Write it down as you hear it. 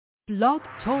Blog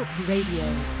Talk Radio.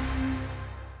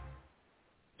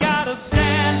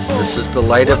 This is the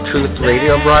Light of Truth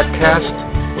radio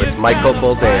broadcast with Michael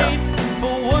Boldea.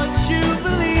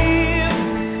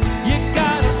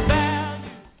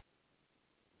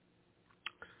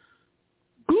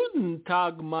 Guten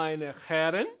Tag, meine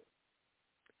Herren.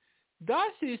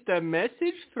 Das ist a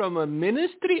message from a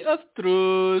ministry of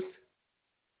truth.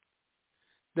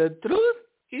 The truth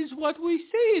is what we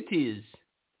say it is.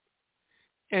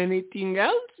 Anything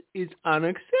else is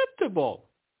unacceptable.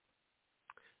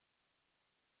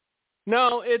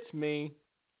 No, it's me.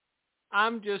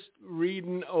 I'm just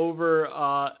reading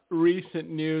over recent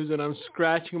news and I'm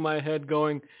scratching my head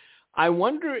going, I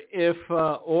wonder if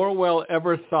Orwell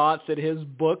ever thought that his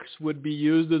books would be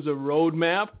used as a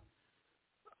roadmap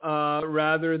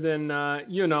rather than,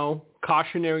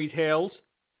 cautionary tales.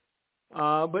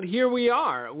 But here we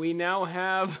are. We now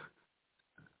have,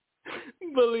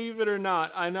 believe it or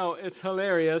not, I know it's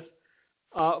hilarious,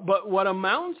 but what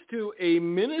amounts to a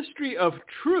ministry of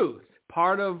truth,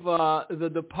 part of the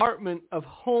Department of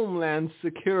Homeland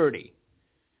Security.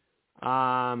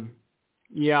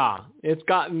 Yeah, it's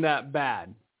gotten that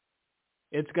bad.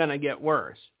 It's going to get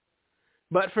worse.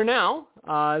 But for now,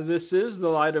 this is the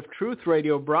Light of Truth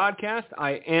radio broadcast.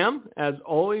 I am, as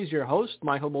always, your host,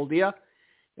 Michael Boldea.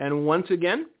 And once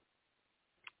again,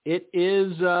 it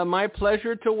is my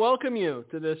pleasure to welcome you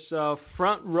to this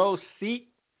front row seat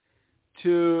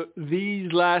to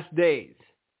these last days.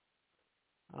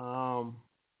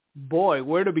 Boy,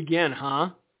 where to begin, huh?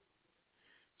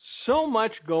 So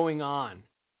much going on.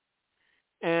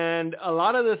 And a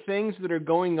lot of the things that are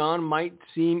going on might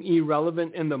seem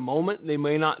irrelevant in the moment. They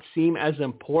may not seem as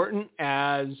important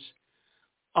as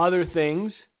other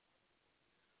things.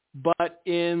 But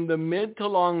in the mid to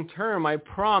long term, I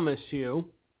promise you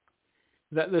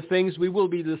that the things we will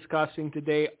be discussing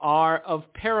today are of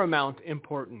paramount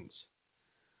importance.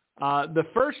 The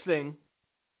first thing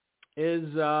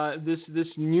is this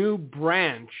new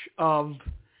branch of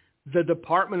the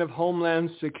Department of Homeland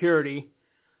Security,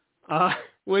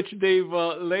 which they've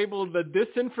labeled the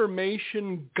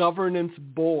Disinformation Governance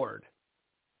Board.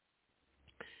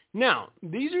 Now,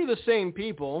 these are the same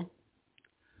people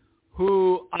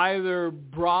who either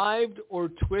bribed or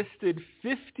twisted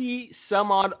 50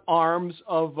 some odd arms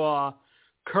of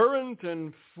current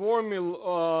and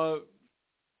former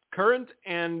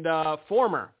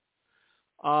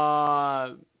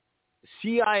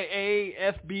CIA,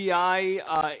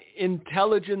 FBI,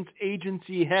 intelligence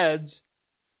agency heads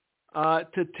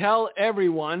to tell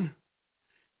everyone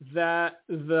that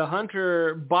the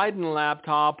Hunter Biden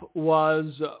laptop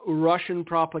was Russian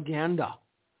propaganda.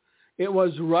 It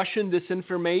was Russian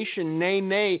disinformation.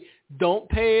 Nay, don't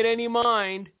pay it any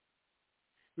mind.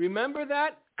 Remember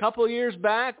that a couple years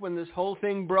back when this whole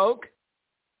thing broke?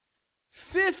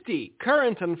 50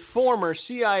 current and former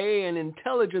CIA and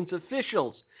intelligence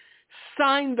officials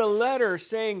signed the letter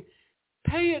saying,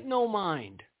 pay it no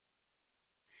mind.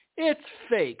 It's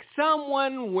fake.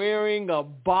 Someone wearing a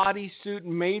bodysuit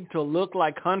made to look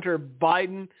like Hunter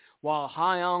Biden while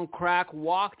high on crack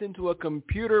walked into a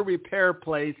computer repair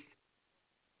place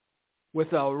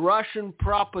with a Russian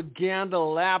propaganda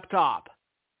laptop.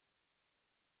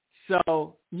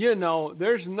 So,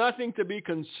 there's nothing to be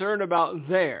concerned about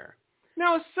there.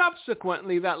 Now,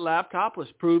 subsequently, that laptop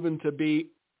was proven to be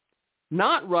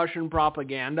not Russian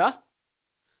propaganda,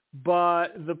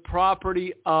 but the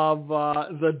property of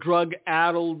the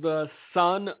drug-addled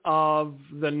son of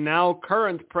the now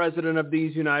current president of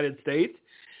these United States.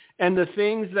 And the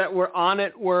things that were on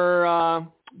it were a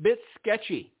bit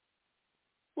sketchy.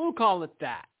 We'll call it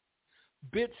that.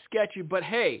 Bit sketchy, but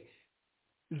hey,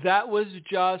 that was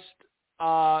just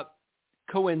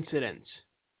coincidence.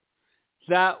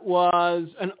 That was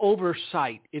an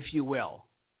oversight, if you will.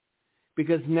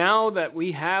 Because now that we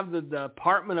have the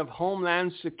Department of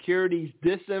Homeland Security's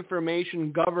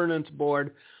Disinformation Governance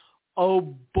Board,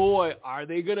 oh boy, are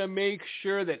they going to make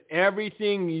sure that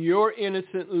everything your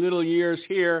innocent little ears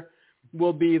hear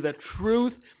will be the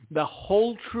truth, the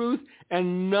whole truth,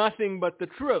 and nothing but the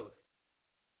truth.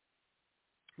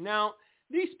 Now,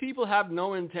 these people have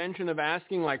no intention of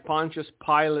asking like Pontius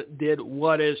Pilate did,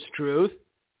 what is truth?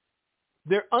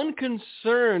 They're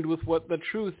unconcerned with what the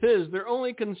truth is. Their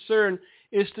only concern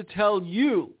is to tell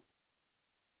you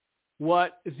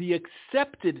what the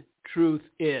accepted truth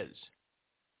is.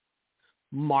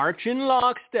 March in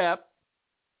lockstep,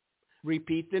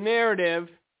 repeat the narrative.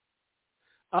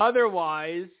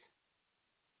 Otherwise,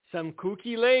 some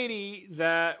kooky lady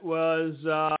that was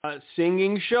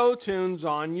singing show tunes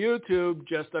on YouTube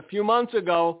just a few months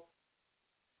ago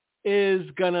is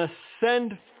going to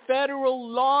send federal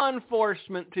law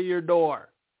enforcement to your door.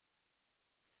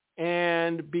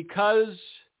 And because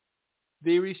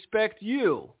they respect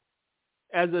you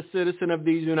as a citizen of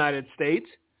these United States,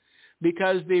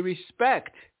 because they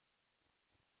respect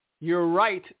your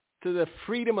right to the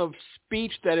freedom of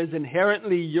speech that is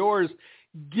inherently yours,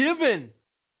 given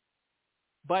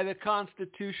by the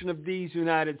Constitution of these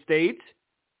United States,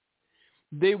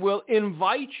 they will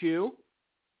invite you,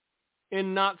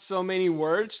 in not so many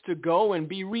words, to go and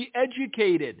be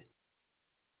re-educated.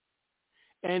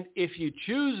 And if you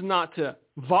choose not to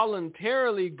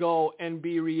voluntarily go and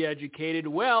be re-educated,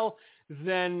 well,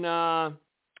 then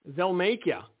they'll make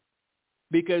you.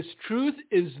 Because truth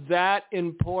is that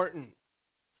important.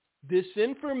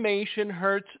 Disinformation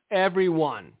hurts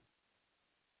everyone.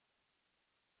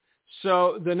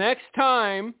 So the next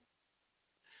time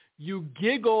you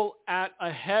giggle at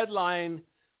a headline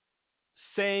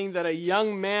saying that a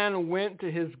young man went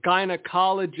to his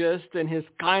gynecologist and his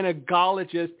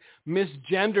gynecologist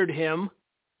misgendered him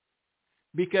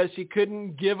because he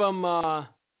couldn't give him a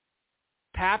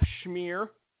pap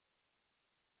smear,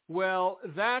 well,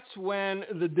 that's when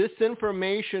the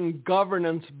Disinformation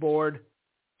Governance Board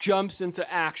jumps into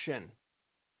action.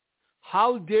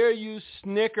 How dare you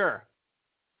snicker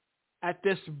at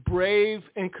this brave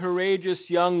and courageous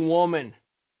young woman?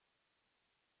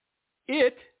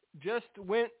 It just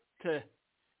went to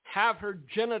have her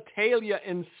genitalia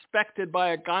inspected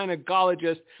by a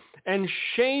gynecologist, and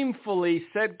shamefully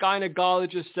said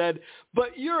gynecologist said,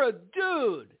 "But you're a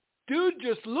dude. Dude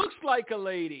just looks like a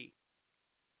lady.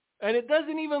 And it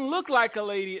doesn't even look like a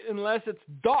lady unless it's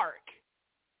dark."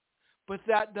 But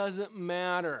that doesn't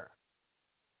matter.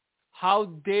 How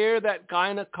dare that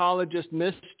gynecologist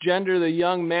misgender the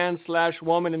young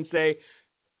man/woman and say,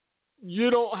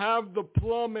 "You don't have the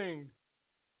plumbing"?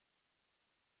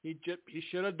 He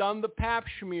should have done the pap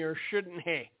smear, shouldn't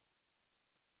he?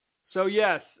 So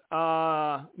yes,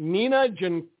 Nina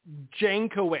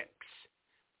Jankowicz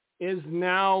is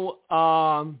now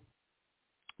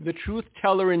the truth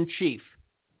teller in chief.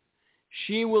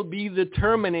 She will be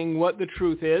determining what the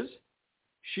truth is.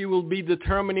 She will be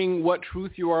determining what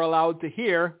truth you are allowed to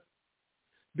hear,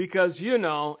 because, you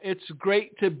know, it's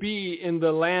great to be in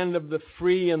the land of the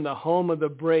free and the home of the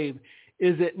brave,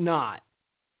 is it not?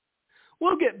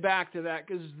 We'll get back to that,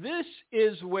 because this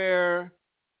is where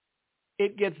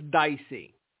it gets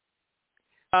dicey.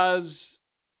 Because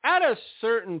at a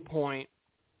certain point,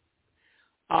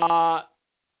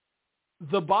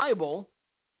 the Bible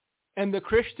and the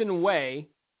Christian way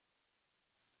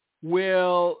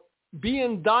will be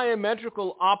in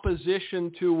diametrical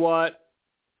opposition to what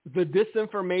the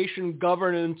Disinformation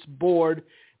Governance Board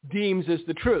deems as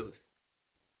the truth.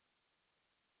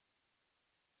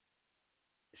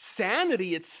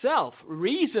 Sanity itself,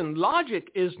 reason,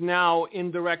 logic is now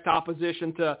in direct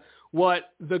opposition to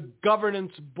what the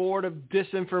Governance Board of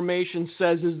Disinformation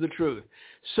says is the truth.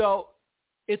 So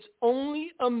it's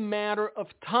only a matter of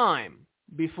time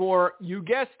before, you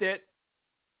guessed it,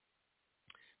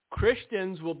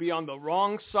 Christians will be on the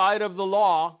wrong side of the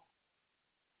law,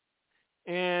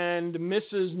 and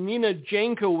Mrs. Nina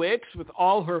Jankowicz, with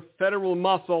all her federal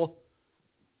muscle,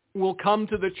 will come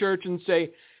to the church and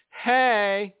say,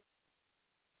 "Hey,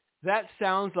 that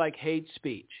sounds like hate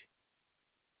speech.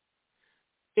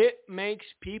 It makes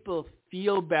people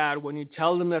feel bad when you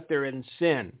tell them that they're in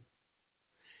sin.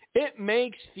 It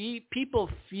makes people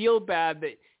feel bad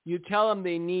that you tell them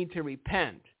they need to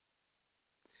repent.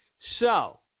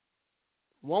 So,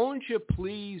 won't you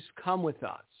please come with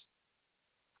us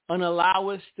and allow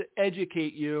us to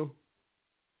educate you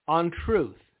on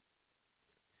truth?"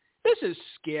 This is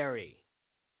scary.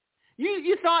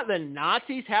 You thought the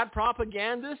Nazis had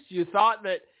propagandists? You thought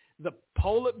that the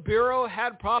Politburo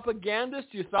had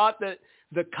propagandists? You thought that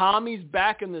the commies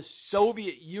back in the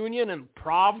Soviet Union and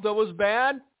Pravda was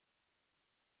bad?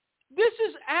 This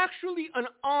is actually an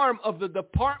arm of the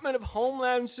Department of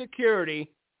Homeland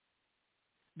Security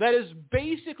that is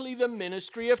basically the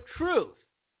Ministry of Truth.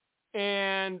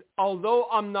 And although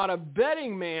I'm not a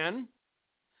betting man,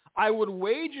 I would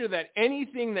wager that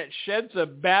anything that sheds a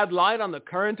bad light on the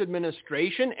current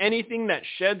administration, anything that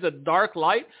sheds a dark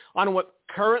light on what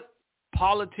current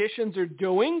politicians are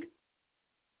doing,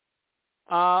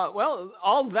 well,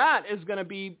 all that is going to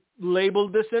be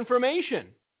labeled disinformation.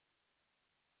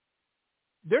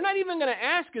 They're not even going to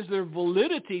ask, is there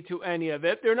validity to any of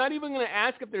it? They're not even going to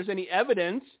ask if there's any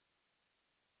evidence.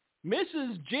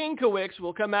 Mrs. Jankowicz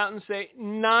will come out and say,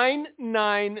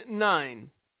 999.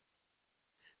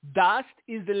 Das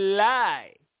is a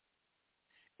lie.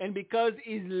 And because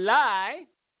it's lie,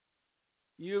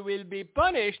 you will be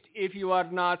punished if you are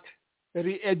not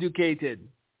re-educated.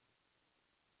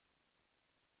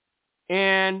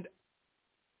 And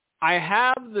I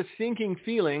have the sinking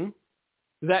feeling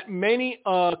that many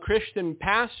a Christian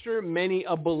pastor, many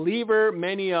a believer,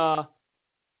 many a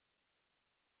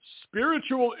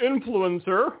spiritual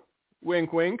influencer,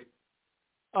 wink, wink,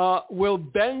 will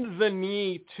bend the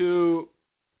knee to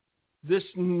this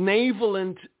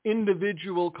navalent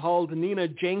individual called Nina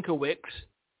Jankowicz,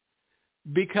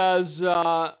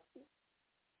 because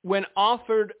when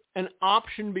offered an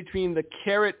option between the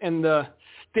carrot and the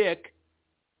stick,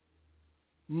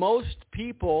 most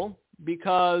people,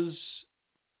 because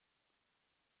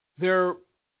their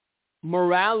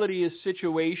morality is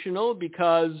situational,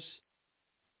 because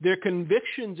their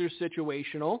convictions are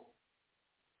situational,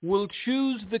 will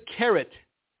choose the carrot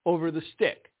over the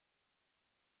stick.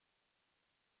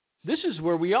 This is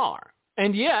where we are.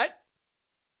 And yet,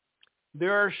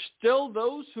 there are still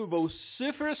those who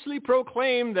vociferously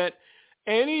proclaim that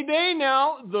any day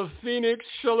now the phoenix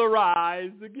shall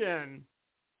arise again.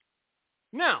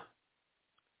 Now,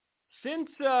 since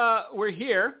we're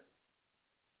here,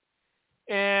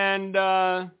 and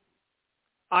I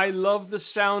love the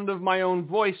sound of my own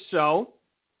voice, so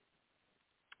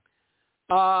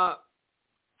I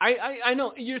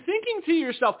know you're thinking to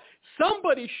yourself,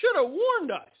 somebody should have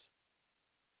warned us.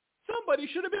 Somebody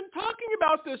should have been talking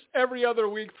about this every other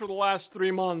week for the last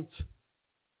 3 months.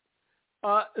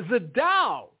 The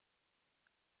Dow,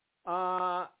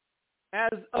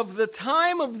 as of the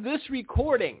time of this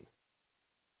recording,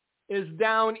 is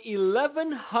down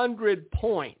 1,100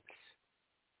 points.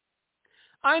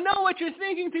 I know what you're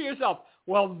thinking to yourself.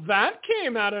 Well, that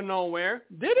came out of nowhere.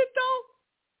 Did it, though?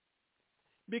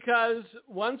 Because,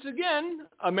 once again,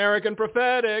 American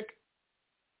Prophetic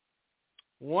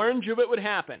warned you it would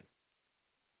happen.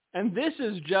 And this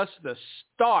is just the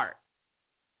start.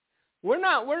 We're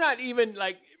not even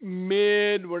like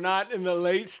mid, we're not in the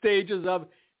late stages of,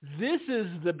 this is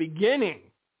the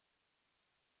beginning.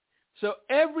 So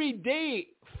every day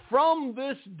from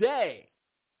this day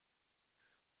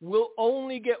will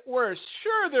only get worse.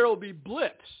 Sure, there will be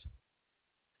blips.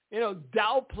 You know,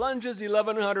 Dow plunges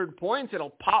 1,100 points.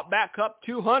 It'll pop back up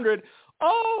 200.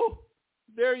 Oh,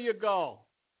 there you go.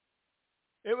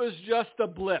 It was just a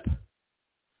blip.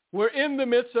 We're in the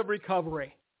midst of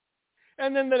recovery.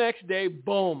 And then the next day,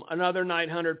 boom, another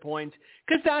 900 points.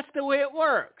 Because that's the way it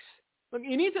works. Look,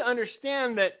 you need to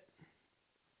understand that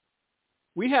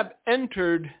we have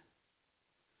entered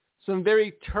some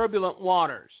very turbulent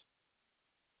waters.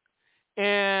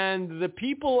 And the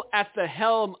people at the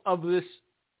helm of this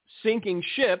sinking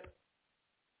ship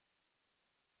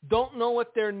don't know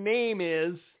what their name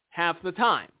is half the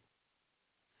time.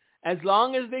 As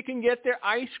long as they can get their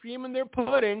ice cream and their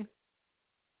pudding,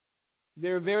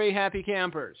 they're very happy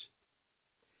campers.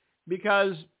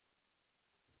 Because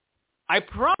I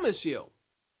promise you,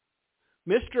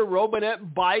 Mr.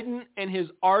 Robinette Biden and his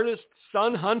artist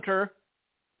son Hunter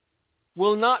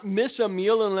will not miss a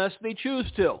meal unless they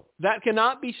choose to. That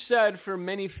cannot be said for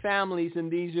many families in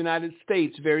these United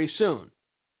States very soon.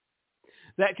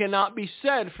 That cannot be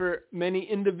said for many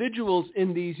individuals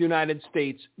in these United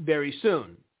States very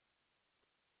soon.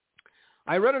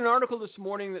 I read an article this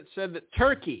morning that said that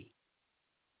Turkey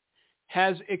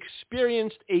has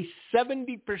experienced a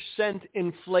 70%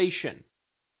 inflation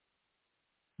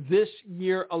this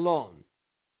year alone.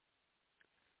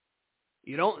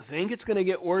 You don't think it's going to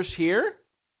get worse here?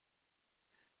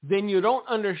 Then you don't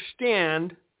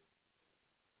understand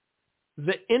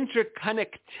the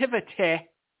interconnectivity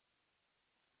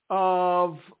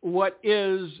of what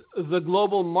is the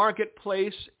global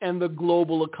marketplace and the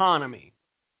global economy.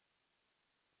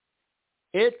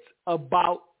 It's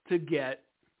about to get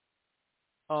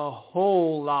a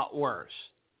whole lot worse.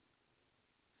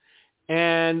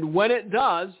 And when it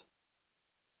does,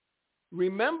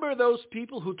 remember those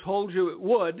people who told you it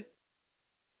would,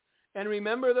 and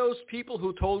remember those people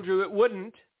who told you it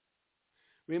wouldn't.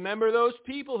 Remember those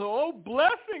people who, oh,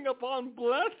 blessing upon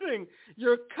blessing,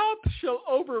 your cup shall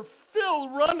overfill,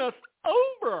 run us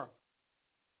over.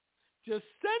 Just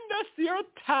send us your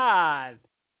tithe.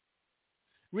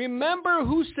 Remember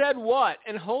who said what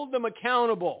and hold them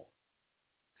accountable.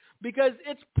 Because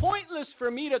it's pointless for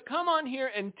me to come on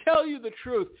here and tell you the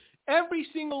truth every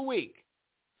single week.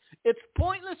 It's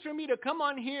pointless for me to come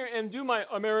on here and do my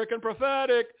American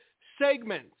Prophetic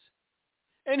segments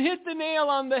and hit the nail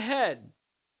on the head,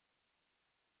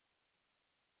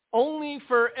 only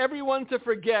for everyone to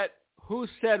forget who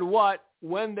said what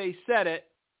when they said it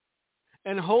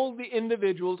and hold the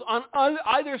individuals on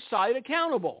either side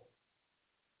accountable.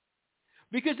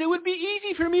 Because it would be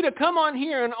easy for me to come on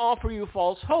here and offer you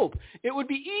false hope. It would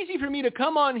be easy for me to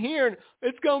come on here and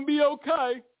it's going to be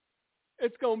okay.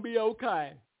 It's going to be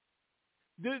okay.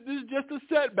 This is just a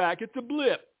setback. It's a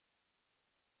blip.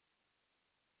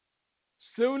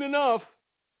 Soon enough,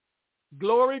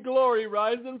 glory, glory,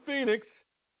 rising Phoenix.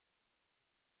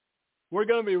 We're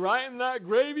going to be riding that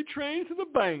gravy train to the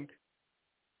bank.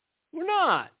 We're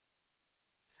not.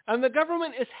 And the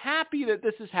government is happy that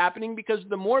this is happening because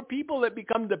the more people that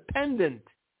become dependent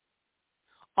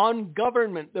on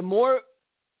government, the more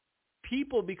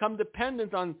people become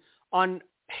dependent on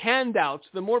handouts,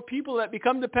 the more people that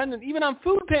become dependent even on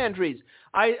food pantries.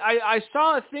 I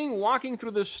saw a thing walking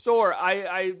through the store.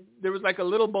 There was like a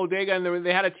little bodega and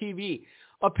they had a TV.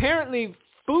 Apparently,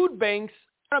 food banks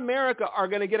in America are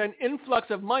going to get an influx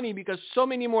of money because so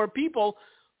many more people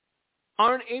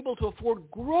aren't able to afford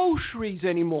groceries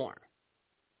anymore.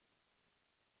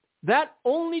 That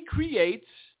only creates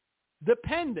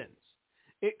dependence.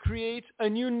 It creates a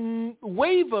new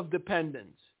wave of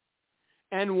dependence.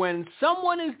 And when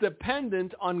someone is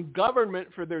dependent on government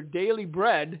for their daily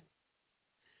bread,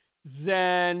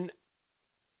 then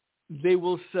they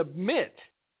will submit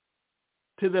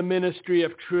to the ministry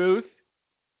of truth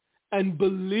and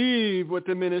believe what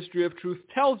the ministry of truth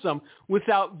tells them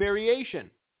without variation.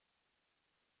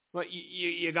 But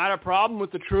you got a problem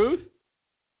with the truth?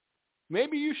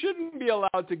 Maybe you shouldn't be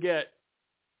allowed to get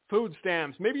food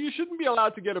stamps. Maybe you shouldn't be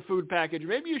allowed to get a food package.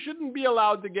 Maybe you shouldn't be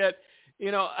allowed to get,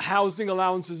 housing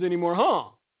allowances anymore, huh?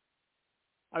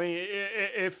 I mean,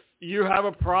 if you have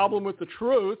a problem with the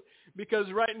truth,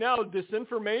 because right now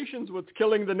disinformation is what's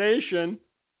killing the nation.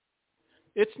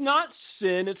 It's not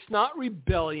sin. It's not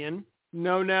rebellion.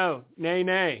 No,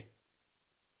 nay.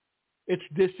 It's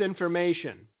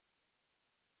disinformation.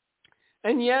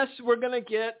 And yes, we're going to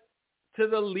get to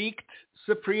the leaked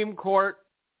Supreme Court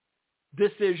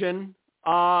decision.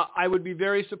 I would be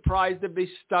very surprised if they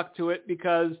stuck to it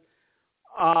because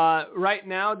right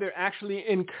now they're actually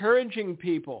encouraging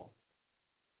people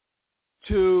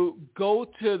to go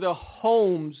to the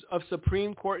homes of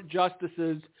Supreme Court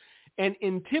justices and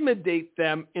intimidate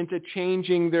them into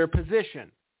changing their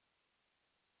position.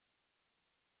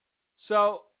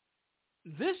 So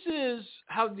this is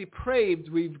how depraved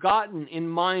we've gotten in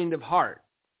mind of heart.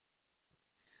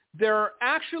 There are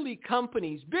actually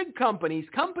companies, big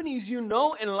companies you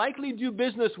know and likely do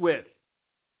business with,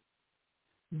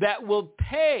 that will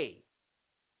pay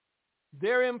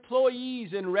their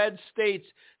employees in red states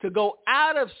to go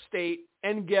out of state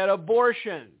and get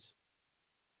abortions.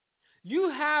 You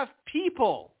have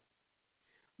people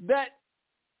that,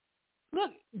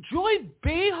 look, Joy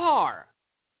Behar,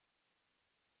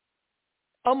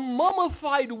 a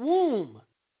mummified womb,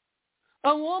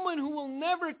 a woman who will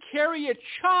never carry a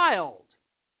child,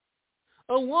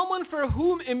 a woman for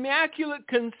whom immaculate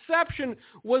conception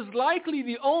was likely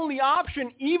the only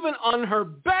option even on her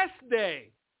best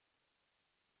day,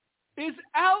 is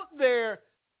out there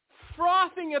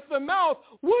frothing at the mouth.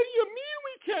 What do you mean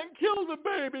we can't kill the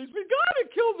babies? We got to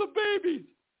kill the babies.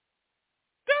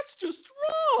 That's just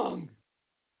wrong.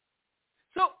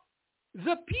 So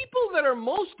the people that are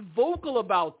most vocal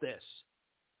about this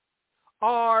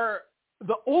are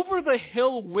the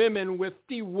over-the-hill women with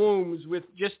the wombs, with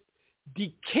just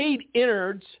decayed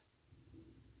innards,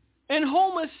 and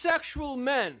homosexual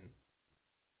men.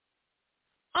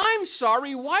 I'm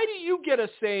sorry, why do you get a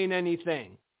say in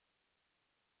anything?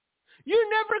 You're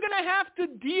never going to have to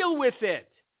deal with it.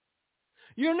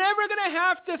 You're never going to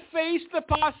have to face the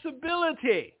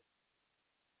possibility.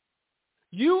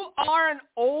 You are an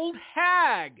old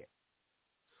hag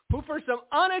who for some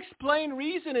unexplained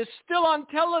reason is still on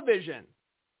television.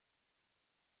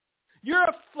 You're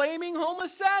a flaming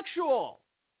homosexual.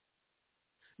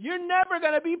 You're never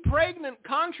going to be pregnant,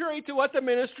 contrary to what the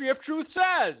Ministry of Truth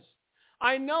says.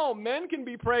 I know men can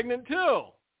be pregnant too.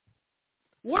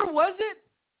 Where was it?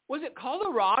 Was it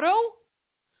Colorado?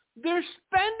 They're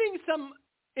spending some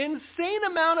insane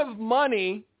amount of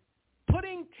money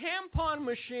putting tampon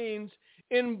machines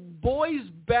in boys'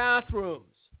 bathrooms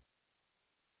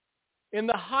in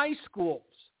the high schools.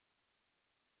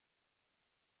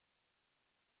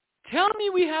 Tell me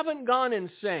we haven't gone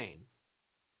insane.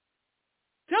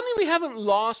 Tell me we haven't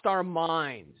lost our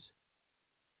minds.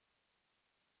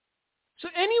 So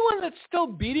anyone that's still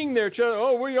beating their chest,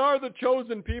 oh, we are the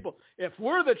chosen people. If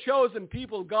we're the chosen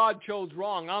people, God chose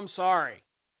wrong. I'm sorry.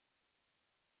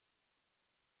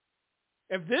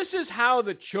 If this is how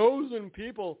the chosen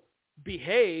people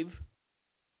behave,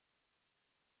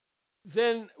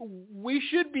 then we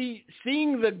should be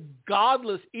seeing the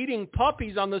godless eating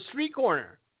puppies on the street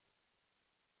corner.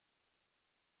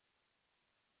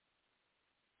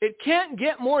 It can't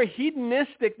get more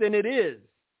hedonistic than it is.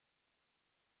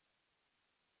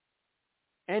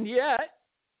 And yet,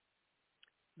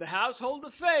 the household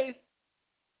of faith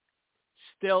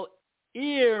still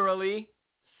eerily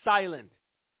silent,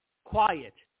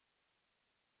 quiet.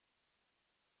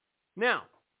 Now,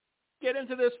 get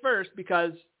into this first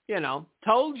because,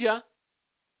 told ya.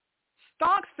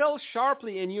 Stocks fell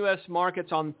sharply in U.S.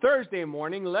 markets on Thursday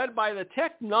morning, led by the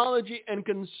technology and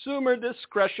consumer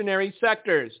discretionary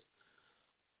sectors.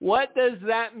 What does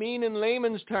that mean in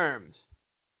layman's terms?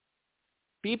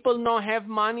 People don't have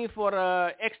money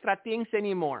for extra things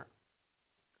anymore.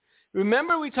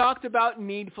 Remember we talked about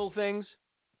needful things?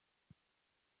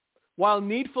 While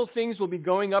needful things will be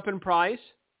going up in price,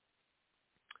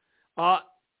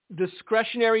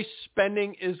 discretionary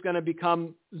spending is going to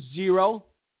become zero.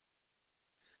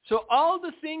 So all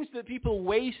the things that people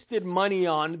wasted money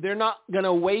on, they're not going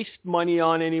to waste money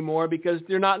on anymore because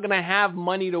they're not going to have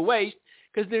money to waste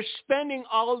because they're spending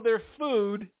all their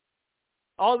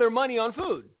money on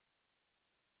food.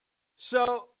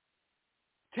 So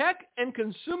tech and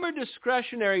consumer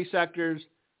discretionary sectors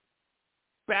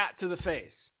bat to the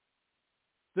face.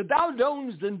 The Dow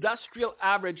Jones Industrial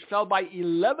Average fell by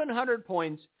 1,100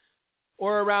 points,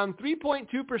 or around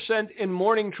 3.2% in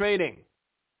morning trading.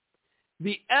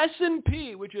 The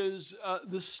S&P, which is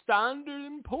the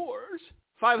Standard & Poor's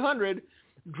 500,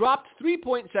 dropped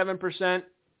 3.7%,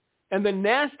 and the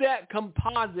NASDAQ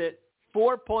Composite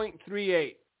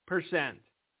 4.38%.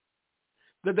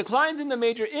 The declines in the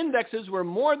major indexes were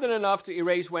more than enough to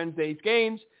erase Wednesday's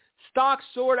gains. Stocks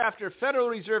soared after Federal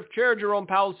Reserve Chair Jerome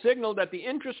Powell signaled that the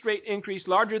interest rate increase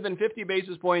larger than 50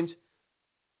 basis points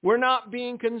were not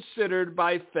being considered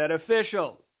by Fed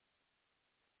officials.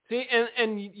 See,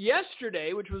 and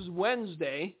yesterday, which was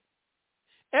Wednesday,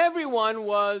 everyone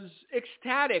was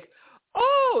ecstatic.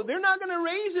 Oh, they're not going to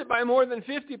raise it by more than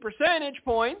 50 percentage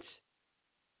points.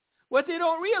 What they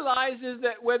don't realize is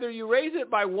that whether you raise it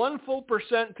by 1 full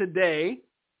percent today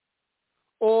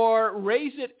or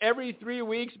raise it every 3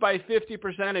 weeks by 50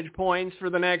 percentage points for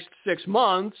the next 6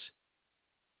 months,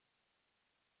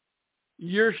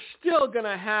 you're still going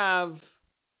to have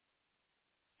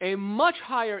a much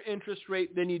higher interest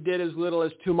rate than you did as little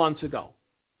as 2 months ago.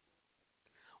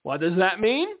 What does that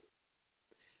mean?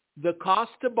 The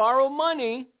cost to borrow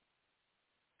money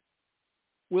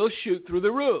will shoot through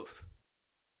the roof.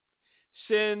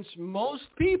 Since most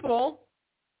people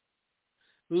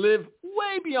live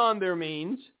way beyond their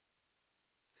means,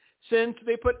 since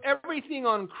they put everything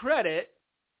on credit,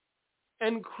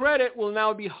 and credit will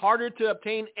now be harder to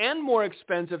obtain and more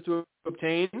expensive to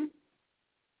obtain,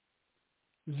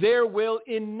 there will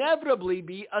inevitably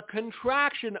be a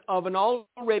contraction of an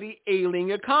already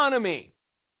ailing economy.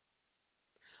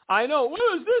 I know, what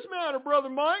does this matter, Brother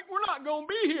Mike? We're not going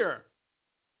to be here.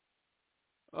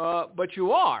 But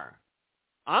you are.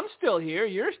 I'm still here.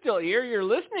 You're still here. You're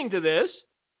listening to this.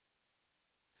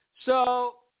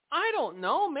 So, I don't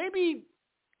know. Maybe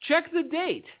check the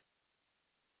date.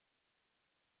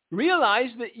 Realize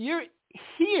that you're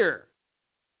here.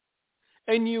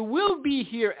 And you will be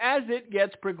here as it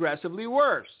gets progressively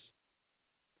worse.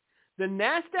 The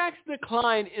NASDAQ's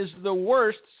decline is the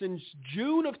worst since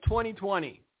June of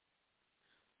 2020.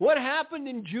 What happened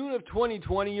in June of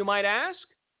 2020, you might ask?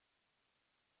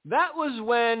 That was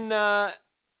when the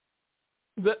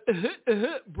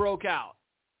broke out.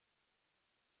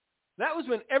 That was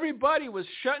when everybody was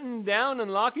shutting down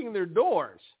and locking their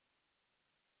doors.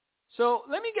 So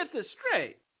let me get this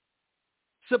straight.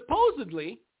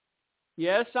 Supposedly,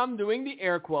 yes, I'm doing the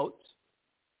air quotes,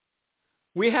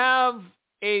 we have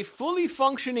a fully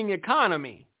functioning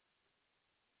economy,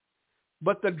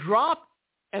 but the drop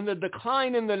and the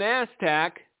decline in the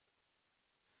NASDAQ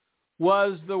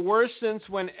was the worst since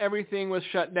when everything was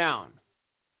shut down.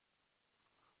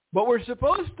 But we're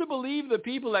supposed to believe the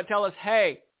people that tell us,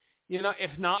 hey,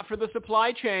 if not for the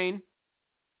supply chain,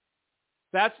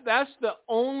 that's the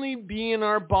only bee in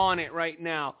our bonnet right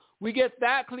now. We get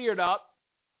that cleared up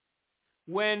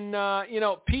when,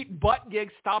 Pete Buttigieg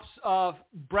stops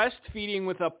breastfeeding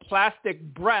with a plastic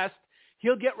breast.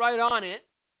 He'll get right on it.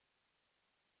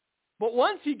 But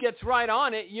once he gets right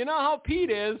on it, you know how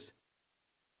Pete is.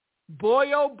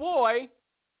 Boy, oh boy,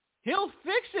 he'll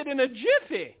fix it in a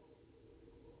jiffy.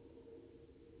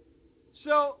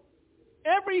 So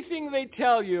everything they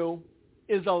tell you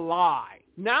is a lie.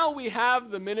 Now we have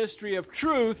the Ministry of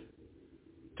Truth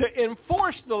to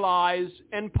enforce the lies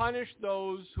and punish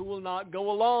those who will not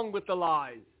go along with the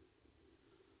lies.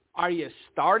 Are you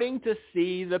starting to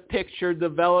see the picture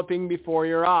developing before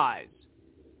your eyes?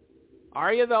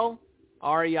 Are you, though?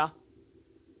 Are you?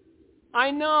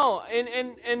 I know.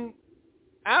 And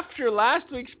after last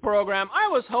week's program, I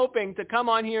was hoping to come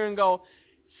on here and go,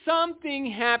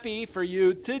 something happy for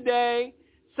you today,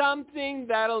 something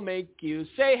that'll make you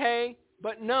say, hey,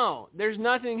 But no, there's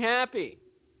nothing happy.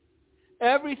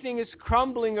 Everything is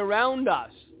crumbling around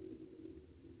us.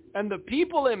 And the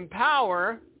people in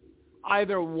power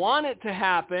either want it to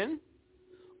happen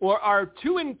or are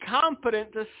too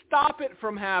incompetent to stop it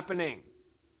from happening.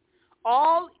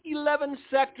 All 11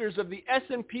 sectors of the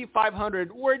S&P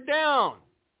 500 were down.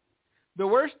 The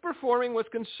worst performing was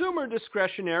consumer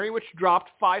discretionary, which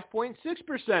dropped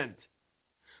 5.6%.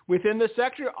 Within the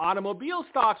sector, automobile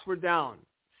stocks were down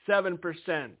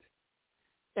 7%.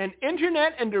 And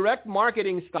internet and direct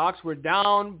marketing stocks were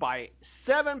down by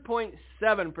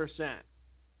 7.7%.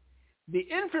 The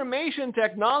information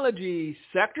technology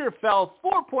sector fell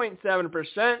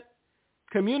 4.7%.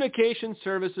 Communication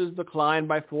services declined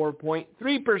by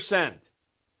 4.3%.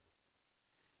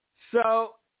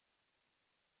 So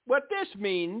what this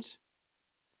means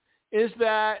is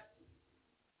that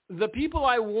the people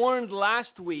I warned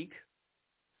last week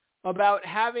about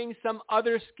having some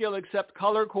other skill except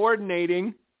color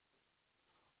coordinating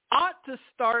ought to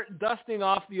start dusting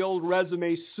off the old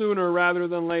resume sooner rather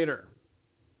than later.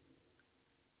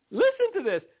 Listen to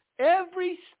this.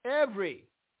 Every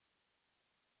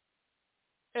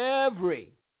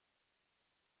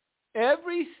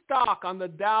stock on the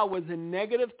Dow was in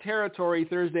negative territory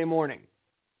Thursday morning.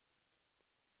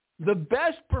 The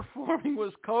best performing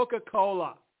was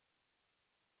Coca-Cola,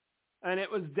 and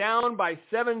it was down by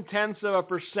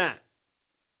 0.7%.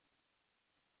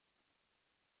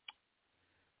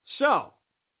 So,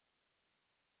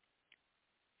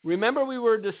 remember we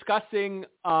were discussing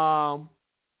the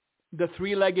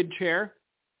three-legged chair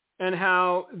and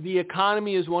how the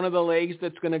economy is one of the legs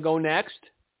that's going to go next?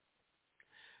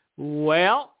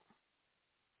 Well,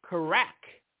 correct.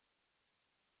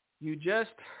 You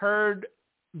just heard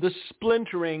the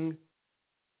splintering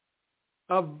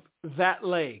of that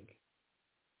leg.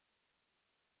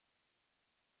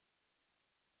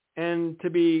 And to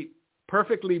be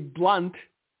perfectly blunt,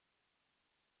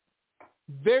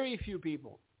 very few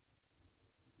people,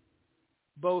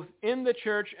 both in the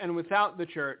church and without the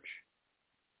church,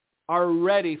 are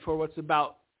ready for what's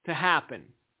about to happen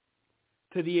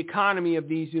to the economy of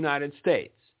these United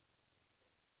States.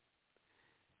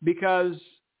 Because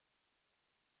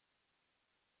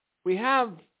we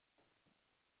have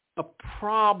a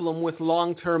problem with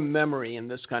long-term memory in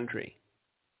this country.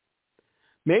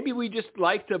 Maybe we just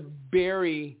like to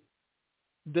bury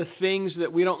the things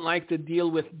that we don't like to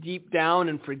deal with deep down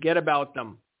and forget about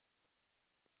them.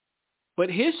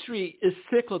 But history is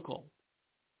cyclical.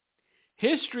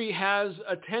 History has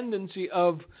a tendency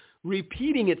of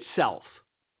repeating itself.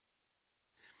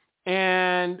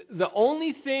 And the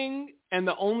only thing and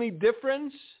the only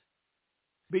difference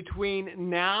between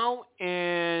now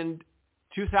and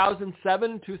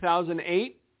 2007,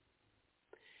 2008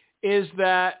 is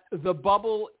that the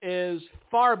bubble is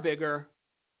far bigger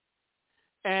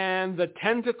and the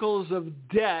tentacles of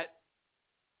debt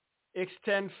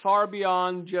extend far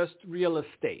beyond just real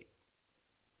estate.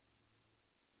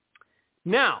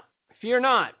 Now, fear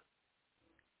not.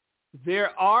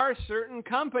 There are certain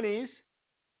companies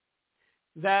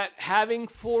that, having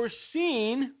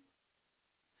foreseen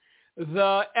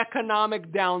the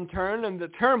economic downturn and the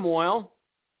turmoil,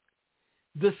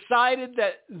 decided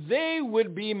that they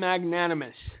would be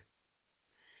magnanimous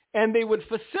and they would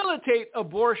facilitate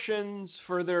abortions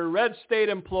for their red state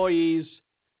employees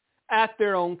at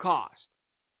their own cost.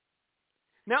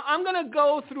 Now, I'm going to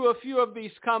go through a few of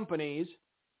these companies,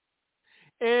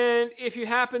 and if you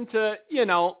happen to,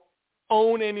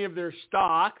 own any of their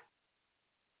stock,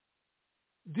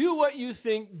 do what you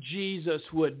think Jesus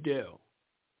would do.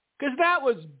 Because that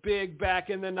was big back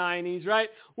in the 90s, right?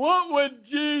 What would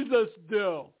Jesus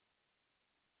do?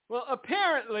 Well,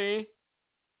 apparently,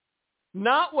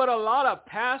 not what a lot of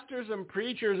pastors and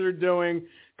preachers are doing,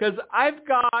 because I've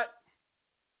got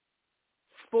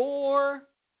 5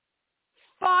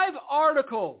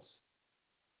 articles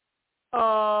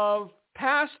of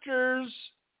pastors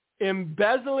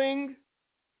embezzling,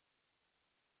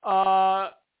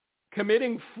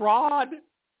 committing fraud,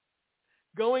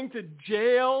 going to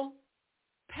jail.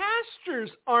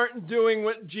 Pastors aren't doing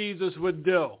what Jesus would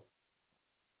do.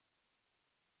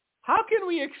 How can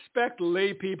we expect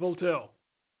lay people to?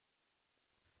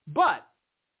 But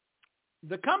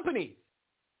the companies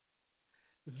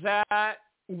that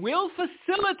will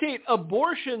facilitate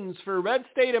abortions for red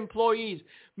state employees,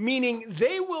 meaning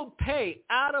they will pay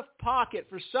out of pocket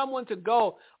for someone to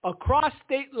go across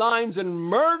state lines and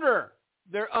murder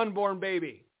their unborn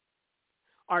baby,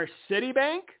 are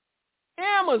Citibank,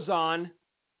 Amazon,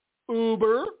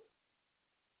 Uber,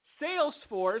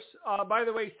 Salesforce. By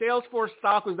the way, Salesforce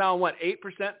stock was down, 8%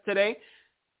 today?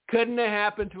 Couldn't have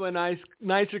happened to a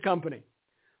nicer company.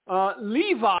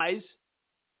 Levi's.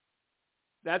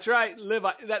 That's right,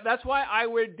 Levi. That's why I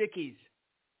wear Dickies.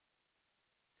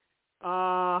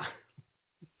 Sorry.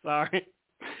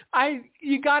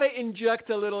 You got to inject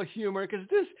a little humor because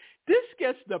this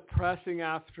gets depressing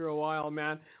after a while,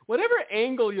 man. Whatever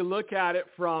angle you look at it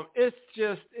from, it's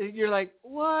just, you're like,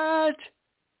 what?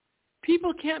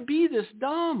 People can't be this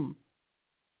dumb.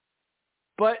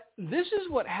 But this is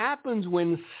what happens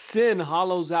when sin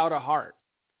hollows out a heart.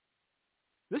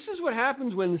 This is what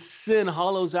happens when sin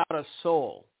hollows out a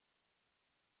soul.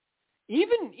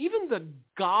 Even the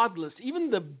godless,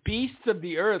 even the beasts of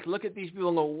the earth look at these people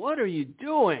and go, what are you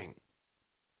doing?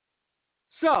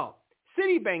 So,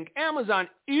 Citibank, Amazon,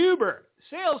 Uber,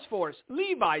 Salesforce,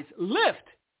 Levi's, Lyft.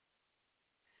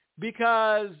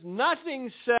 Because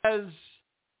nothing says,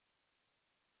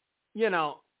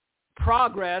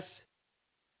 progress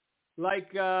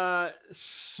like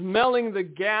smelling the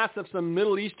gas of some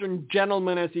Middle Eastern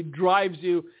gentleman as he drives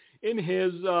you in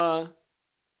his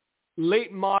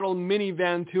late model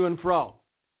minivan to and fro.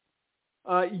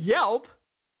 Yelp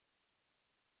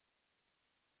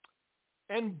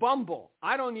and Bumble.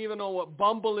 I don't even know what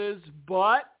Bumble is,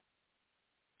 but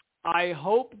I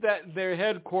hope that their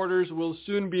headquarters will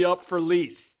soon be up for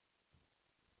lease,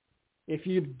 if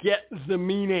you get the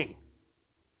meaning.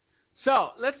 So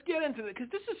let's get into it, because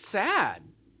this is sad.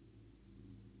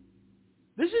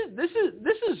 This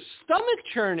is stomach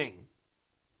churning.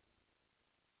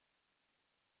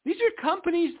 These are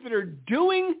companies that are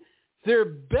doing their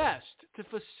best to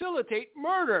facilitate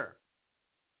murder.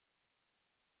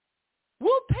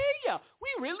 We'll pay you.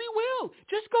 We really will.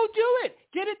 Just go do it.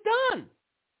 Get it done.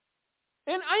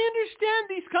 And I understand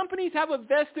these companies have a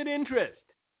vested interest.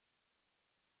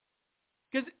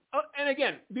 Because, and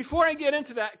again, before I get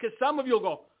into that, because some of you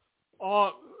will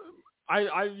go,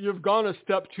 you've gone a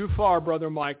step too far,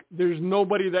 Brother Mike. There's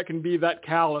nobody that can be that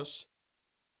callous.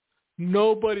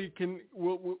 Nobody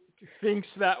thinks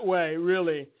that way,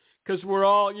 really, because we're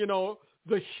all,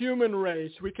 the human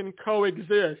race. We can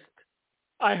coexist.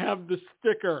 I have the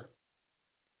sticker.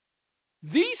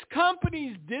 These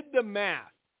companies did the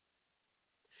math,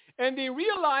 and they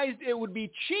realized it would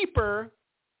be cheaper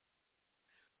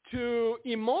to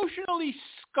emotionally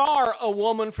scar a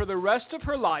woman for the rest of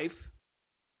her life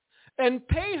and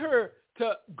pay her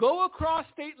to go across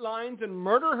state lines and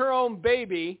murder her own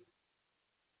baby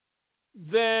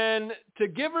than to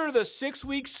give her the 6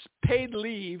 weeks paid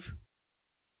leave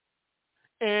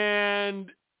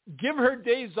and give her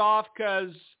days off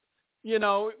because,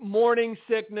 morning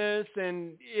sickness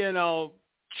and,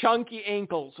 chunky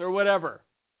ankles or whatever.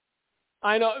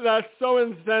 I know that's so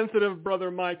insensitive, Brother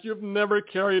Mike. You've never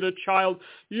carried a child.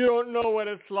 You don't know what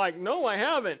it's like. No, I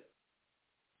haven't.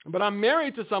 But I'm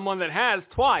married to someone that has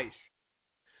twice.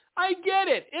 I get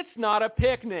it. It's not a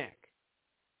picnic.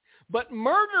 But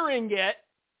murdering it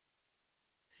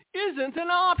isn't an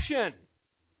option.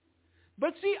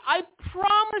 But see, I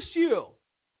promise you,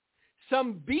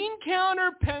 some bean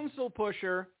counter pencil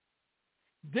pusher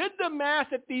did the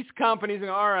math at these companies and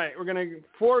all right, we're going to get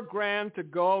 $4,000 to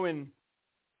go and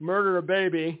murder a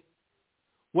baby.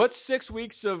 What's 6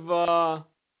 weeks of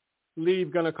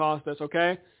leave going to cost us,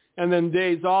 okay? And then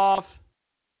days off.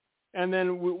 And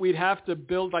then we'd have to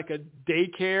build like a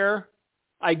daycare,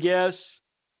 I guess.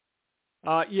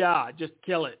 Just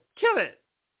kill it. Kill it.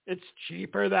 It's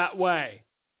cheaper that way.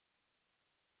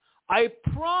 I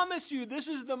promise you this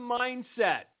is the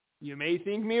mindset. You may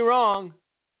think me wrong,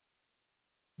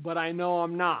 but I know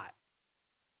I'm not.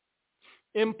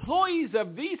 Employees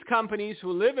of these companies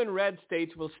who live in red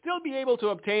states will still be able to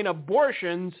obtain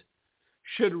abortions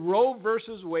should Roe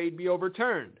versus Wade be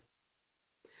overturned.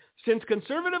 Since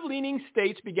conservative-leaning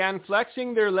states began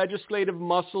flexing their legislative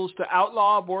muscles to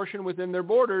outlaw abortion within their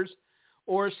borders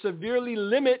or severely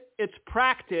limit its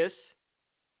practice,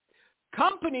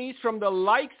 companies from the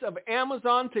likes of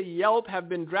Amazon to Yelp have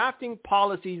been drafting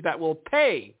policies that will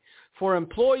pay for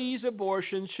employees'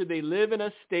 abortions should they live in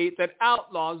a state that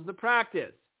outlaws the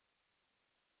practice.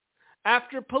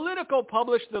 After Politico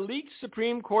published the leaked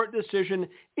Supreme Court decision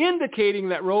indicating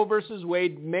that Roe versus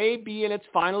Wade may be in its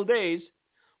final days,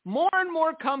 more and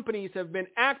more companies have been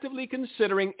actively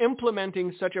considering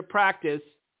implementing such a practice,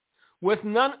 with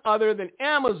none other than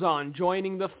Amazon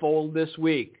joining the fold this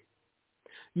week.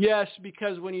 Yes,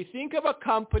 because when you think of a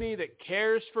company that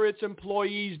cares for its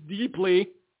employees deeply,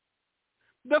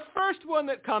 the first one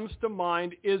that comes to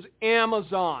mind is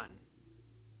Amazon.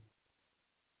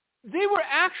 They were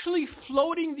actually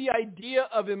floating the idea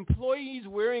of employees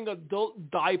wearing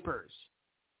adult diapers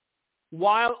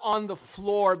while on the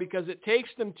floor because it takes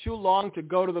them too long to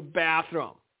go to the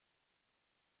bathroom.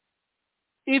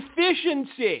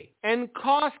 efficiency and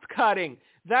cost cutting.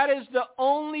 That is the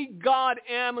only God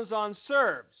Amazon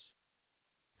serves.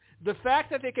 The fact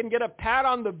that they can get a pat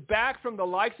on the back from the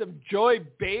likes of Joy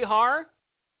Behar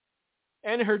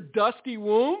and her dusty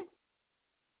womb,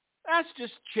 that's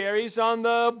just cherries on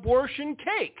the abortion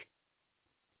cake.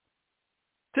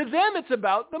 To them, it's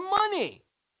about the money.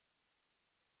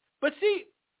 But see,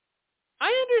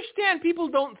 I understand people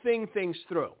don't think things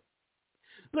through.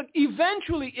 Look,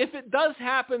 eventually, if it does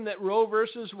happen that Roe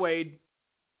versus Wade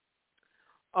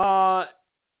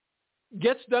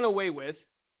gets done away with,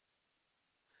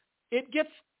 it gets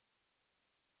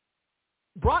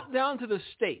brought down to the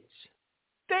states.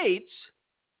 States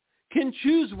can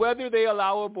choose whether they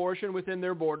allow abortion within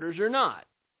their borders or not.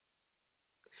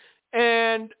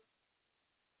 And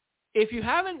if you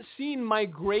haven't seen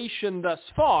migration thus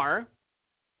far,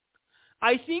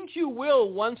 I think you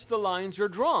will once the lines are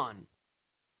drawn.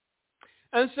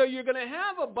 And so you're going to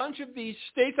have a bunch of these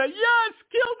states that, yes,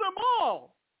 kill them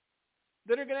all,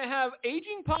 that are going to have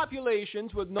aging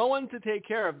populations with no one to take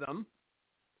care of them.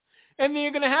 And then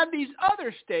you're going to have these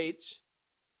other states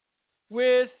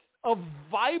with a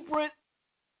vibrant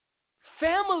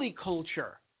family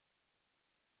culture.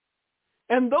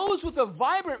 And those with a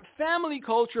vibrant family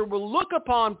culture will look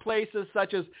upon places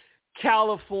such as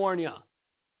California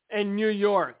and New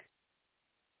York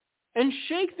and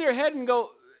shake their head and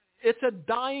go, it's a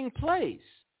dying place.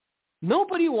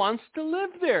 Nobody wants to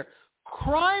live there.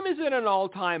 Crime is at an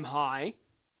all-time high.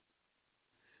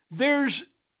 There's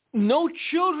no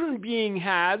children being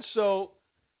had, so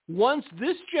once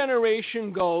this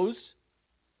generation goes,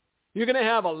 you're going to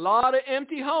have a lot of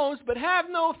empty homes, but have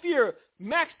no fear.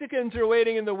 Mexicans are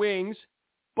waiting in the wings.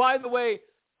 By the way,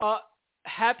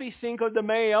 happy Cinco de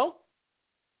Mayo.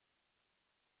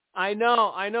 I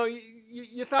know.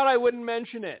 You thought I wouldn't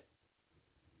mention it.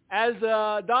 As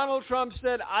Donald Trump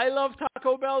said, I love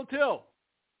Taco Bell too.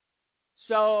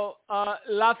 So,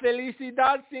 la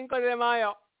felicidad Cinco de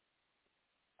Mayo.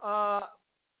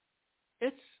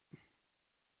 It's,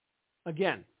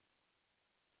 again,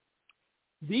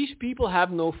 these people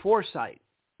have no foresight.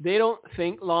 They don't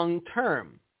think long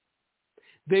term.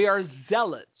 They are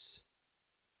zealots.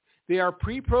 They are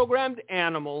pre-programmed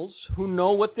animals who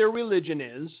know what their religion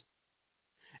is.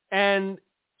 And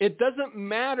it doesn't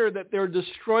matter that they're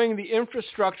destroying the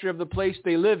infrastructure of the place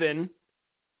they live in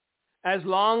as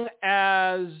long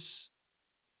as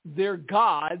their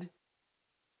God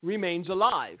remains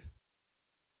alive.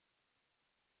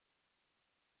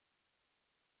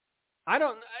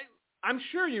 I'm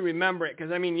sure you remember it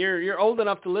because, I mean, you're old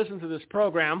enough to listen to this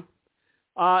program.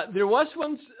 There was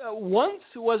once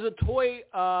was a toy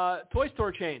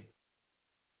store chain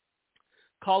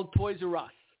called Toys R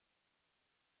Us.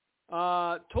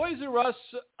 Toys R Us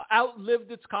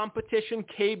outlived its competition,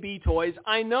 KB Toys.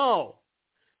 I know.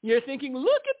 You're thinking,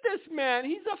 look at this man.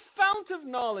 He's a fount of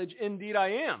knowledge. Indeed, I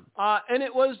am. And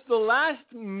it was the last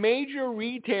major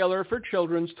retailer for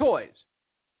children's toys.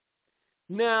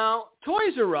 Now,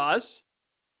 Toys R Us,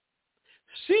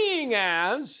 seeing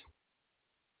as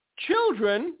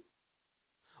children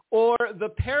or the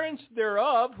parents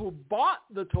thereof who bought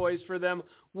the toys for them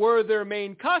were their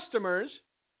main customers,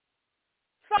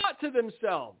 thought to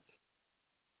themselves,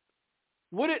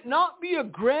 would it not be a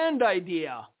grand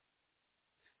idea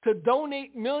to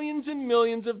donate millions and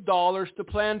millions of dollars to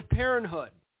Planned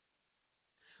Parenthood?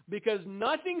 Because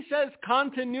nothing says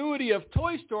continuity of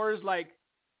toy stores like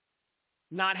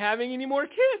not having any more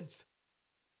kids.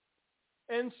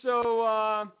 And so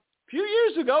a few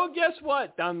years ago, guess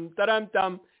what?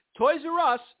 Toys R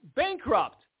Us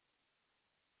bankrupt.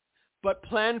 But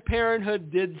Planned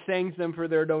Parenthood did thank them for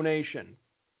their donation.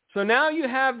 So now you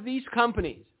have these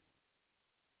companies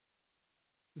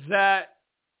that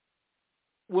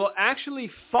will actually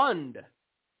fund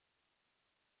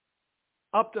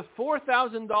up to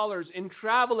 $4,000 in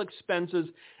travel expenses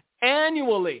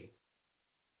annually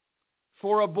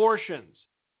for abortions.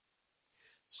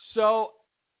 So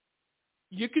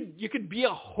you could be a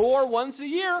whore once a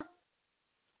year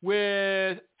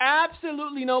with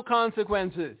absolutely no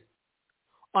consequences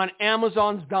on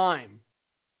Amazon's dime.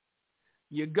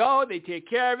 You go, they take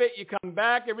care of it, you come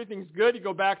back, everything's good, you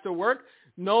go back to work.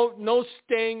 No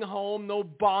staying home, no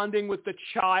bonding with the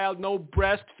child, no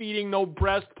breastfeeding, no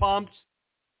breast pumps.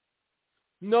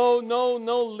 No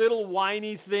little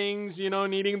whiny things,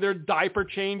 needing their diaper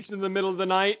changed in the middle of the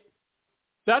night.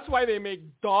 That's why they make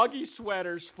doggy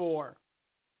sweaters for.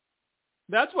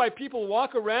 That's why people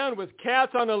walk around with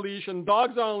cats on a leash and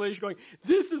dogs on a leash going,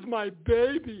 this is my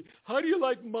baby. How do you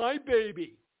like my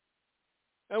baby?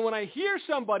 And when I hear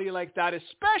somebody like that,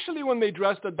 especially when they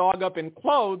dress the dog up in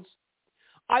clothes,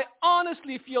 I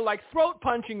honestly feel like throat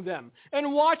punching them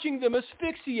and watching them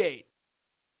asphyxiate.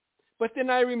 But then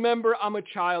I remember I'm a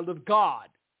child of God,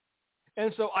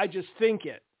 and so I just think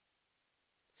it.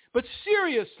 But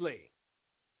seriously,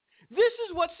 this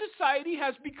is what society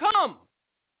has become.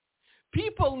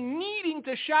 People needing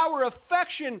to shower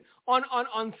affection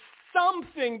on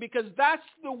something because that's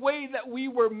the way that we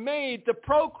were made, to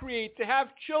procreate, to have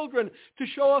children, to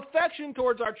show affection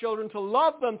towards our children, to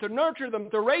love them, to nurture them,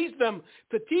 to raise them,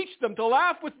 to teach them, to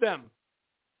laugh with them.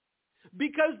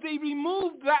 Because they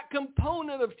removed that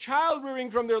component of child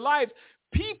rearing from their lives,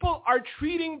 people are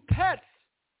treating pets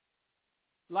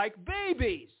like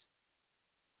babies.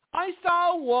 I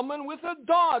saw a woman with a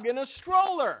dog in a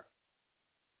stroller.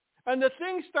 And the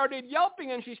thing started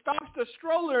yelping, and she stops the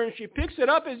stroller, and she picks it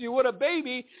up as you would a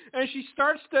baby, and she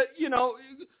starts to,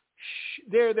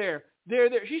 there.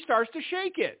 She starts to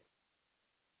shake it.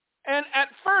 And at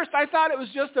first, I thought it was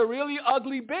just a really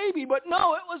ugly baby, but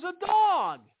no, it was a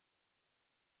dog.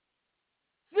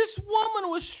 This woman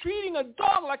was treating a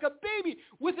dog like a baby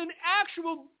with an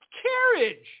actual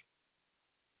carriage.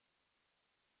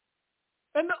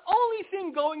 And the only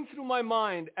thing going through my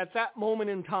mind at that moment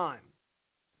in time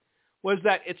was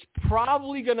that it's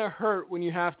probably going to hurt when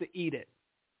you have to eat it.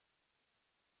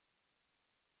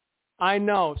 I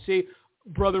know. See,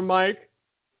 Brother Mike,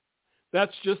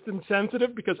 that's just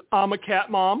insensitive because I'm a cat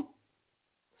mom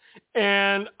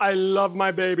and I love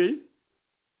my baby.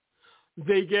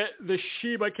 They get the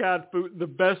Sheba cat food, the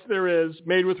best there is,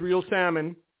 made with real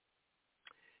salmon.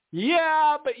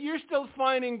 Yeah, but you're still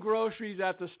finding groceries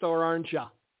at the store, aren't you?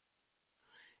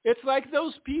 It's like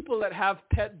those people that have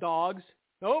pet dogs.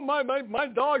 Oh, my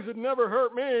dogs would never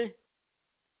hurt me.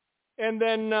 And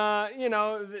then,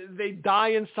 they die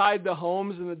inside the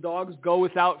homes and the dogs go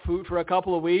without food for a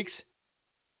couple of weeks.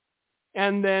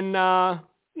 And then,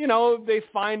 they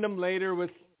find them later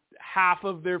with half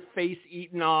of their face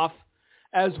eaten off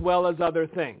as well as other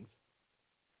things.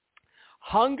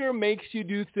 Hunger makes you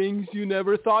do things you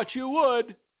never thought you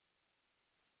would.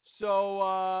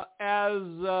 So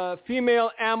as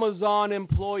female Amazon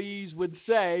employees would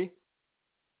say,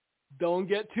 don't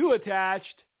get too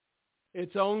attached.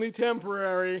 It's only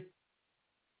temporary.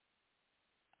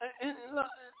 I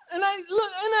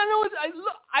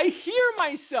hear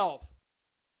myself.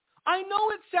 I know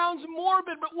it sounds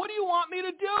morbid, but what do you want me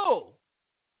to do?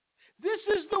 This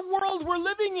is the world we're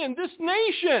living in, this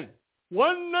nation.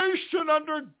 One nation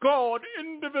under God,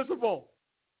 indivisible.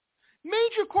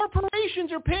 Major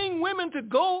corporations are paying women to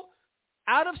go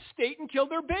out of state and kill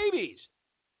their babies.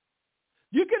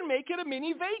 You can make it a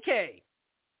mini vacay.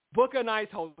 Book a nice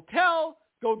hotel,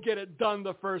 go get it done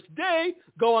the first day,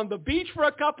 go on the beach for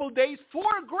a couple days, $4,000.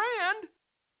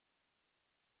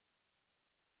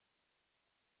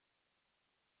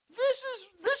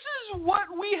 This is what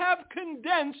we have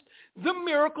condensed the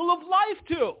miracle of life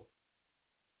to.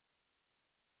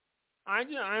 I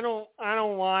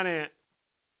don't want it.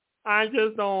 I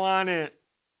just don't want it.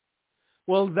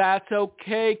 Well, that's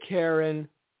okay, Karen.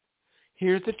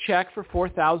 Here's a check for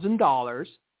 $4,000.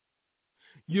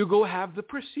 You go have the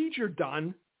procedure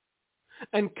done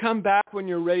and come back when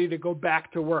you're ready to go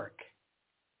back to work.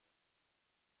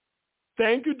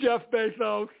 Thank you, Jeff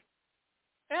Bezos.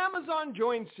 Amazon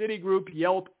joined Citigroup,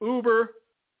 Yelp, Uber,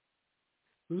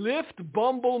 Lyft,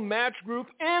 Bumble, Match Group,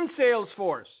 and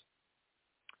Salesforce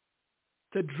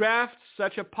to draft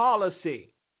such a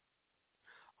policy.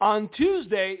 On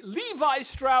Tuesday, Levi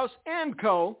Strauss &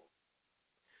 Co.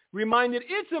 reminded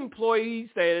its employees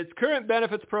that its current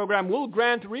benefits program will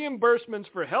grant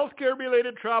reimbursements for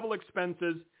healthcare-related travel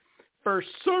expenses for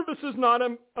services not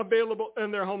available in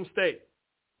their home state.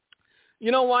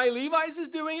 You know why Levi's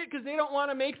is doing it? Because they don't want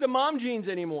to make the mom jeans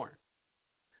anymore.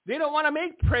 They don't want to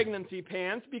make pregnancy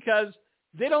pants because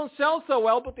they don't sell so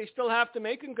well, but they still have to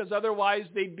make them because otherwise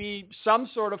they'd be some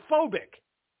sort of phobic.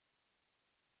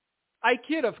 I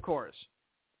kid, of course.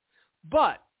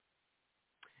 But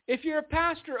if you're a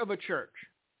pastor of a church,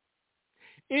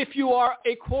 if you are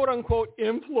a quote-unquote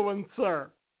influencer,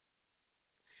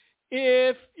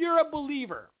 if you're a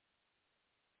believer,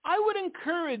 I would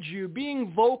encourage you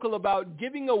being vocal about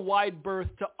giving a wide berth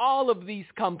to all of these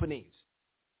companies.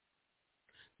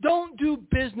 Don't do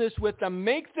business with them.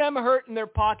 Make them hurt in their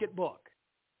pocketbook.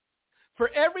 For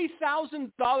every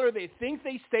 $1,000 they think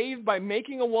they saved by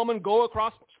making a woman go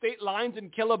across state lines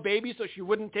and kill a baby so she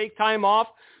wouldn't take time off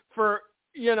for,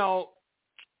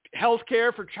 health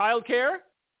care, for child care,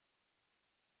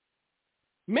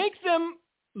 make them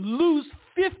lose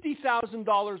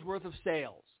 $50,000 worth of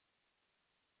sales.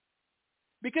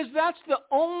 Because that's the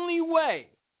only way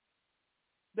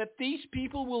that these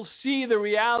people will see the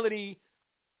reality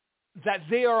that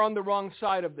they are on the wrong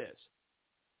side of this.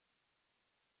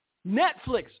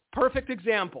 Netflix, perfect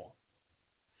example.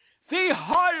 They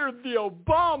hired the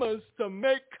Obamas to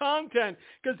make content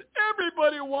because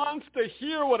everybody wants to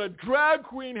hear what a drag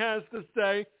queen has to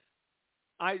say.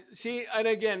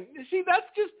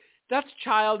 That's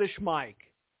childish Mike.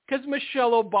 Because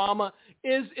Michelle Obama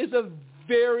is a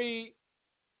very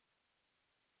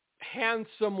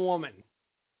handsome woman.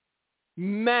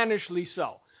 Mannishly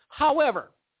so.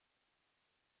 However,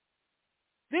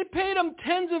 they paid them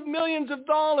tens of millions of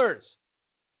dollars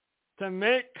to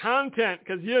make content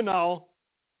because,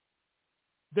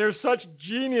 they're such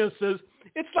geniuses.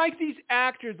 It's like these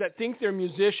actors that think they're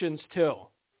musicians too.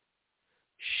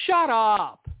 Shut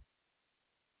up.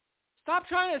 Stop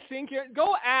trying to think.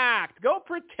 Go act. Go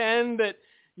pretend that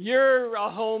you're a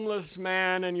homeless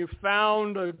man and you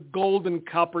found a golden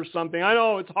cup or something. I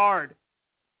know it's hard.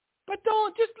 But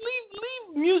don't. Just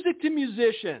leave music to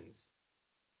musicians.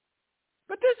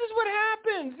 But this is what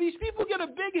happens. These people get a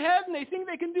big head and they think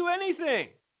they can do anything.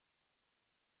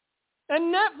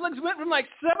 And Netflix went from like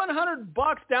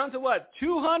 $700 down to what,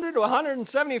 200 to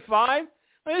 175?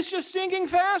 And it's just sinking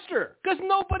faster because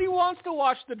nobody wants to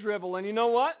watch the drivel. And you know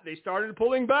what? They started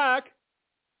pulling back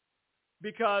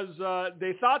because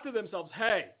they thought to themselves,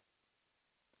 hey,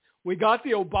 we got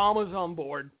the Obamas on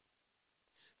board.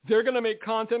 They're going to make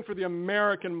content for the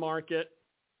American market.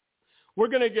 We're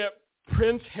going to get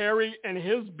Prince Harry and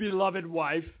his beloved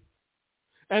wife,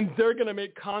 and they're going to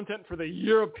make content for the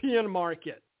European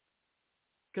market.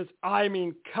 Because,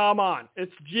 come on.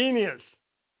 It's genius.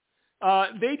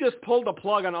 They just pulled the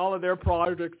plug on all of their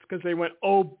projects because they went,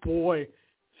 oh boy,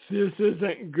 this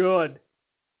isn't good.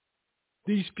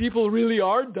 These people really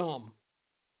are dumb.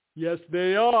 Yes,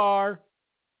 they are.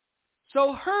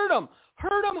 So hurt them.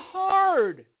 Hurt them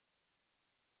hard.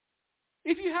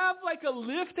 If you have like a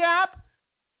Lyft app,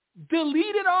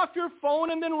 delete it off your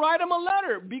phone and then write them a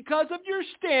letter because of your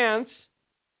stance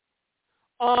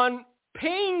on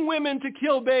paying women to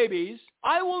kill babies.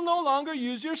 I will no longer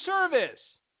use your service.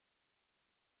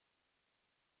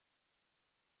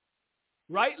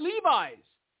 Right, Levi's?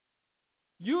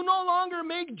 You no longer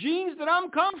make jeans that I'm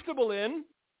comfortable in,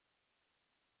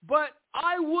 but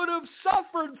I would have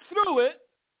suffered through it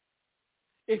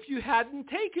if you hadn't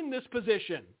taken this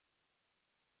position.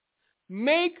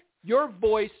 Make your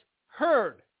voice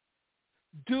heard.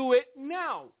 Do it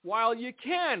now while you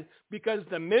can, because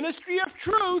the Ministry of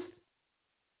Truth,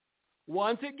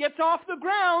 once it gets off the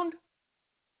ground,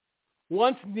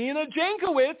 once Nina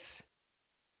Jankowicz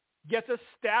gets a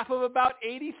staff of about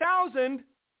 80,000,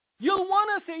 you'll want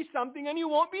to say something and you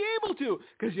won't be able to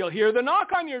because you'll hear the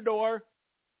knock on your door.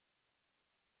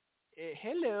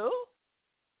 Hello?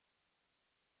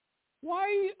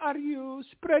 Why are you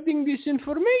spreading this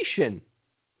information?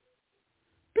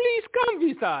 Please come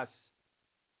with us.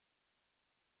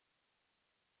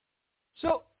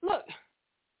 So, look,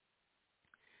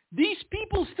 these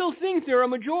people still think they're a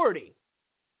majority.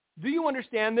 Do you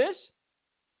understand this?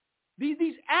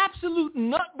 These absolute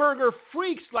nutburger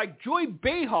freaks like Joy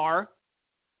Behar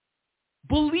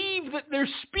believe that they're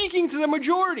speaking to the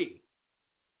majority.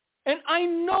 And I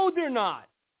know they're not.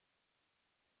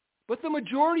 But the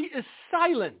majority is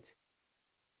silent.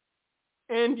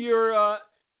 And your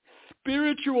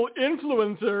spiritual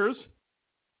influencers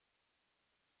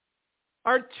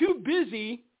are too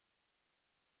busy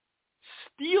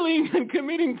stealing and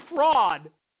committing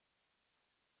fraud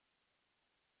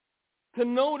to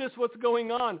notice what's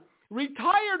going on.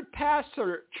 Retired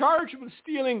pastor charged with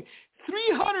stealing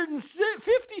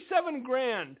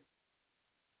 $357,000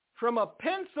 from a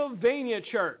Pennsylvania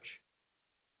church.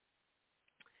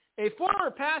 A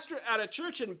former pastor at a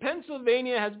church in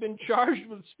Pennsylvania has been charged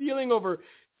with stealing over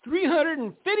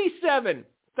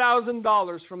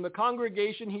 $357,000 from the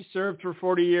congregation he served for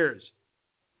 40 years.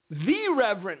 The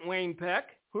Reverend Wayne Peck,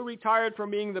 who retired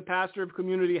from being the pastor of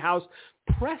Community House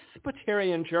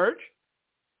Presbyterian Church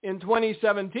in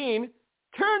 2017,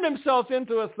 turned himself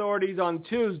into authorities on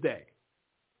Tuesday.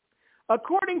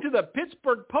 According to the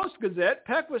Pittsburgh Post-Gazette,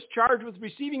 Peck was charged with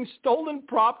receiving stolen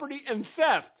property and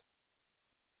theft.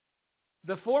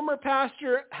 The former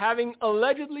pastor having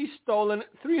allegedly stolen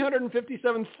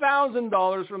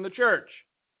 $357,000 from the church.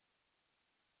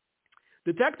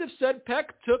 Detectives said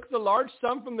Peck took the large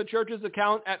sum from the church's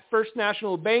account at First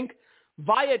National Bank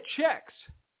via checks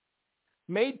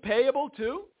made payable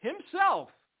to himself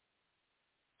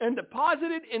and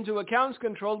deposited into accounts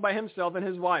controlled by himself and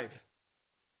his wife.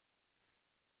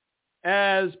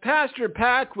 As Pastor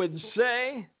Peck would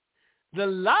say, the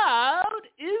Lord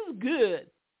is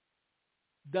good.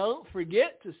 Don't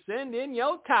forget to send in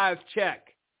your tithe check.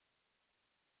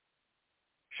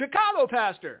 Chicago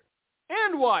pastor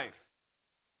and wife,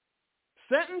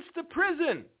 sentenced to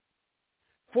prison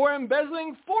for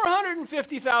embezzling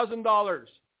 $450,000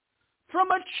 from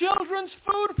a children's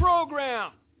food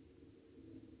program.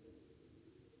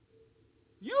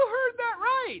 You heard that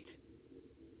right.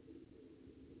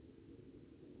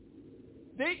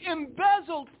 They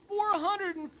embezzled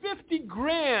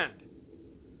 $450,000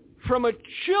 from a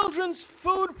children's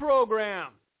food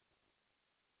program.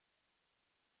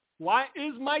 Why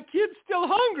is my kid still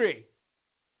hungry?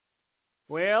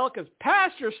 Well, because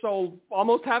pastor sold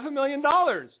almost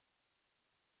 $500,000.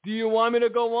 Do you want me to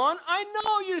go on? I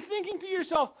know you're thinking to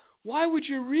yourself, why would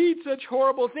you read such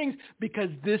horrible things? Because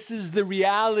this is the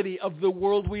reality of the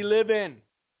world we live in.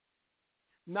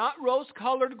 Not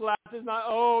rose-colored glasses, not,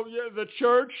 oh, yeah, the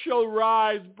church shall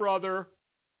rise, brother.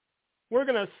 We're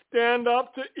going to stand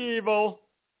up to evil.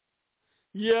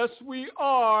 Yes, we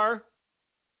are.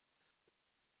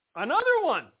 Another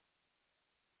one.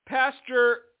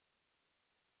 Pastor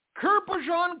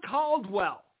Kerpajon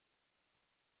Caldwell,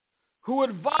 who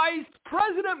advised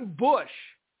President Bush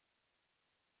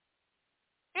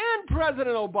and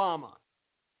President Obama,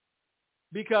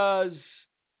 because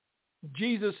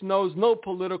Jesus knows no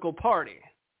political party,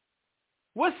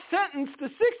 was sentenced to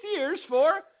 6 years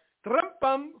for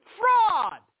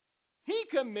fraud. He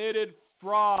committed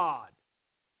fraud.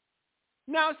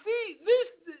 Now, see,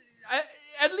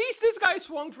 at least this guy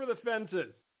swung for the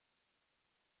fences.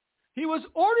 He was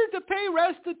ordered to pay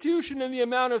restitution in the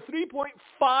amount of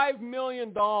 $3.5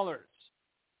 million.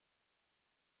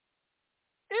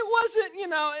 It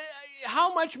wasn't,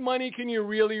 how much money can you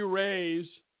really raise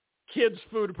kids'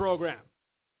 food program?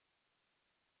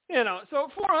 So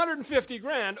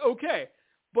 $450,000, okay.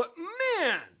 But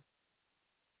man,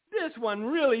 this one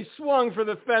really swung for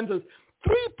the fences.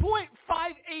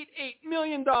 $3.588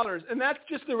 million, and that's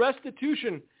just the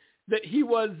restitution that he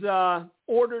was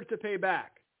ordered to pay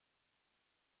back.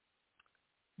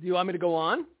 Do you want me to go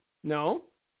on? No.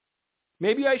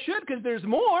 Maybe I should, because there's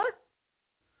more.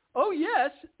 Oh,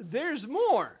 yes, there's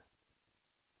more.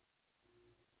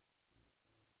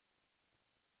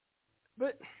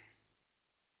 But,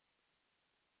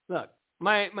 look,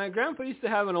 my grandpa used to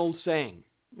have an old saying,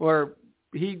 or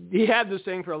he had this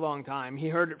saying for a long time. He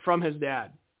heard it from his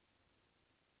dad.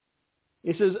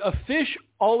 He says, a fish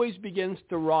always begins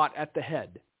to rot at the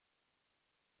head.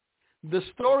 The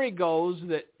story goes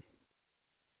that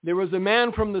there was a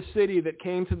man from the city that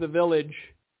came to the village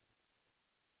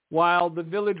while the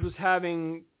village was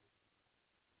having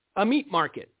a meat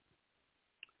market.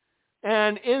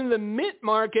 And in the meat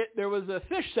market, there was a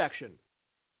fish section.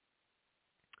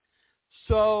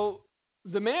 So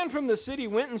the man from the city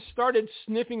went and started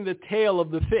sniffing the tail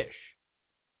of the fish.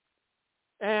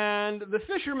 And the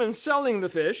fisherman selling the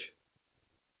fish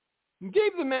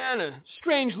gave the man a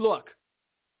strange look.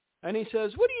 And he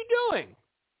says, "What are you doing?"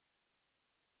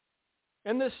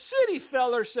 And the city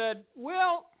feller said,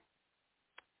 "Well,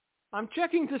 I'm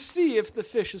checking to see if the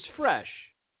fish is fresh."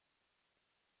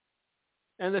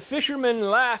 And the fisherman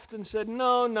laughed and said,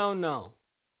 No.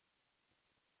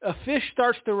 A fish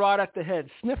starts to rot at the head.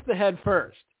 Sniff the head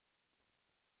first.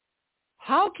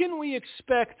 How can we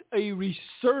expect a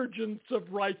resurgence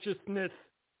of righteousness?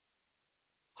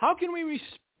 How can we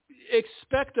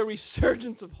expect a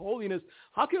resurgence of holiness?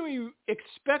 How can we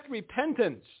expect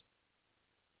repentance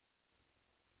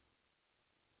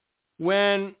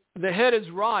when the head is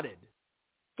rotted?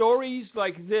 Stories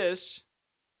like this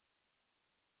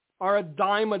are a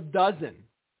dime a dozen.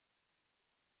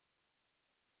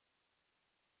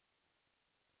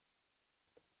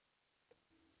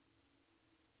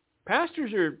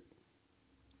 Pastors are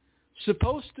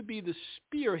supposed to be the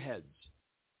spearheads.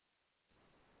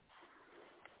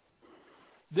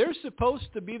 They're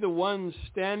supposed to be the ones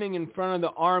standing in front of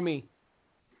the army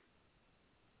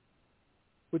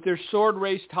with their sword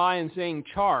raised high and saying,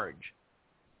 "Charge."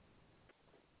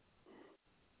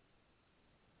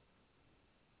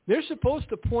 They're supposed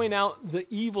to point out the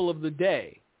evil of the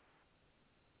day,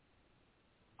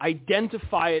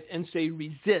 identify it, and say,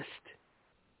 "Resist."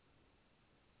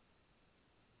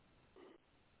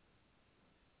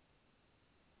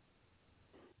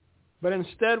 But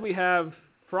instead we have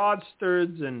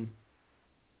fraudsters and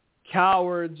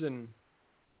cowards and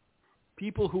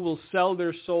people who will sell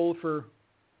their soul for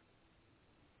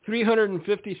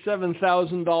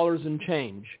 $357,000 and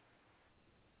change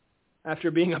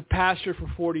after being a pastor for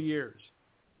 40 years.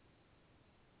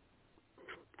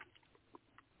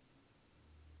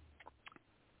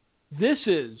 This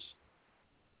is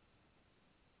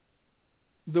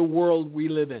the world we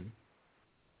live in.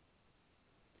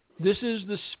 This is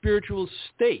the spiritual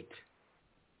state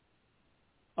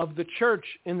of the church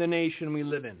in the nation we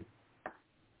live in.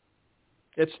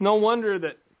 It's no wonder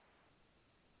that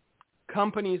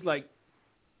companies like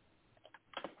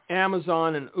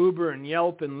Amazon and Uber and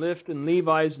Yelp and Lyft and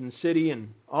Levi's and Citi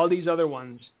and all these other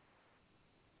ones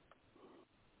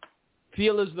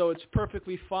feel as though it's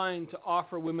perfectly fine to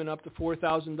offer women up to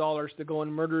 $4,000 to go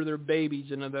and murder their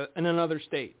babies in another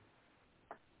state.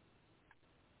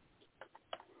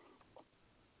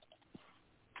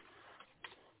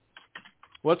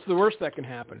 What's the worst that can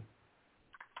happen?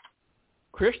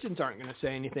 Christians aren't going to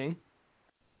say anything.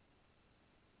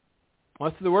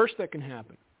 What's the worst that can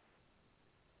happen?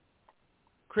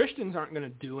 Christians aren't going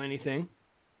to do anything.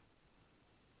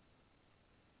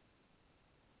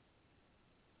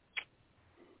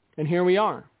 And here we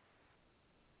are.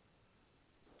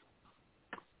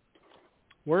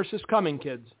 Worse is coming,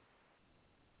 kids.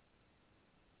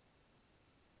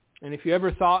 And if you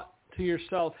ever thought to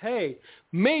yourself, hey,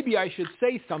 maybe I should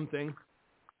say something,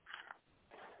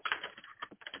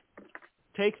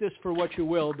 take this for what you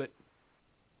will, but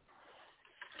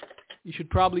you should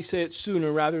probably say it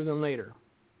sooner rather than later.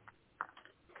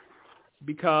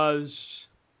 Because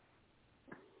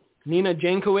Nina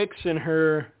Jankowicz and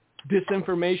her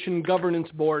Disinformation Governance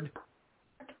Board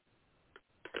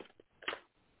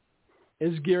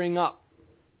is gearing up.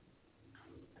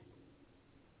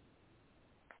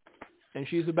 And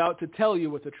she's about to tell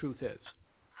you what the truth is.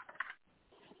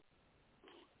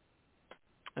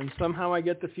 And somehow I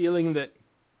get the feeling that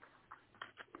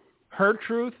her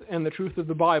truth and the truth of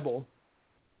the Bible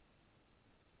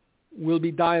will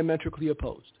be diametrically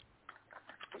opposed.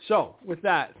 So, with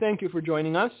that, thank you for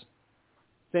joining us.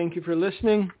 Thank you for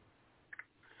listening.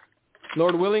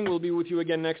 Lord willing, we'll be with you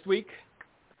again next week.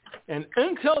 And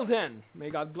until then, may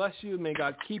God bless you, may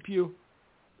God keep you,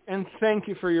 and thank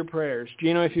you for your prayers.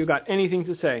 Gino, if you've got anything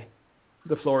to say,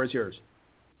 the floor is yours.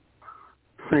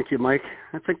 Thank you, Mike.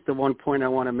 I think the one point I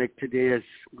want to make today is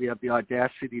we have the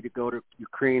audacity to go to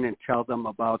Ukraine and tell them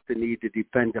about the need to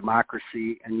defend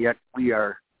democracy, and yet we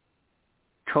are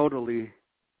totally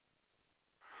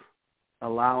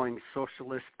allowing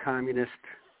socialist, communist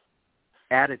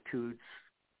attitudes,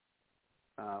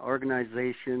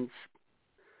 organizations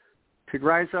to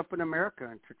rise up in America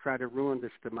and to try to ruin this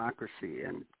democracy.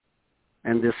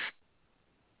 And this,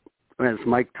 as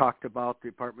Mike talked about, the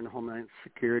Department of Homeland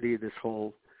Security, this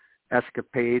whole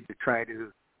escapade to try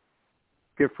to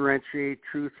differentiate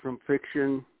truth from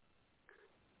fiction.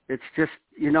 It's just,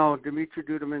 Dimitri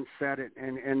Duduman said it,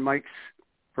 and Mike's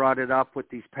brought it up with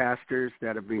these pastors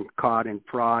that have been caught in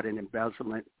fraud and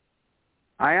embezzlement.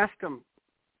 I asked him,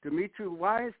 Dimitri,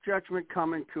 why is judgment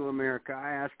coming to America?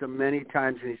 I asked him many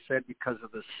times, and he said, because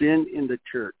of the sin in the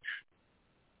church.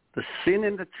 The sin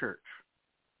in the church.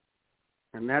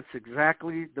 And that's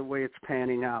exactly the way it's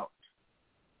panning out.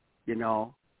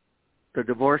 The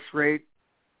divorce rate,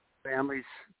 families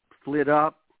split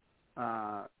up,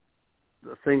 the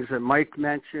things that Mike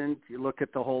mentioned, you look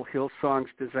at the whole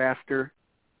Hillsong's disaster.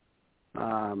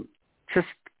 Just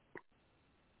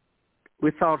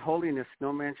without holiness,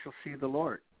 no man shall see the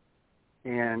Lord.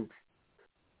 And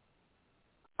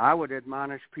I would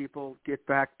admonish people, get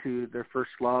back to their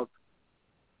first love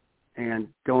and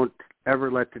don't ever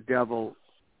let the devil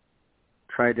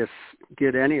try to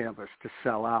get any of us to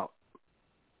sell out.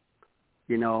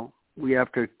 We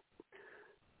have to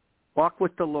walk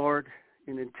with the Lord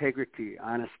in integrity,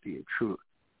 honesty, and truth,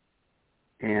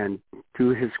 and do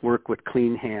his work with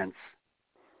clean hands.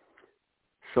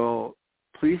 So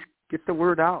please get the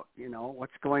word out,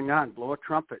 what's going on. Blow a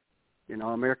trumpet.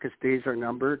 America's days are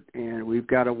numbered, and we've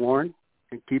got to warn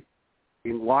and keep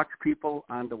and watch people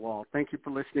on the wall. Thank you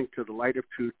for listening to the Light of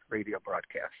Truth radio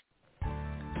broadcast.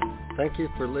 Thank you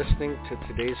for listening to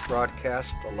today's broadcast,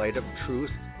 The Light of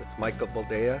Truth with Michael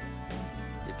Boldea.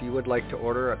 If you would like to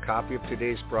order a copy of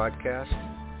today's broadcast,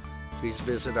 please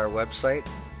visit our website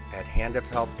at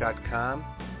handofhelp.com.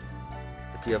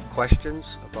 If you have questions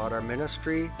about our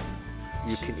ministry,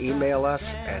 you can email us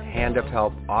at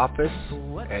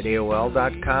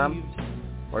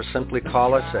handofhelpoffice@aol.com or simply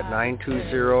call us at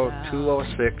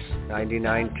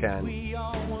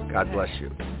 920-206-9910. God bless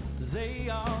you.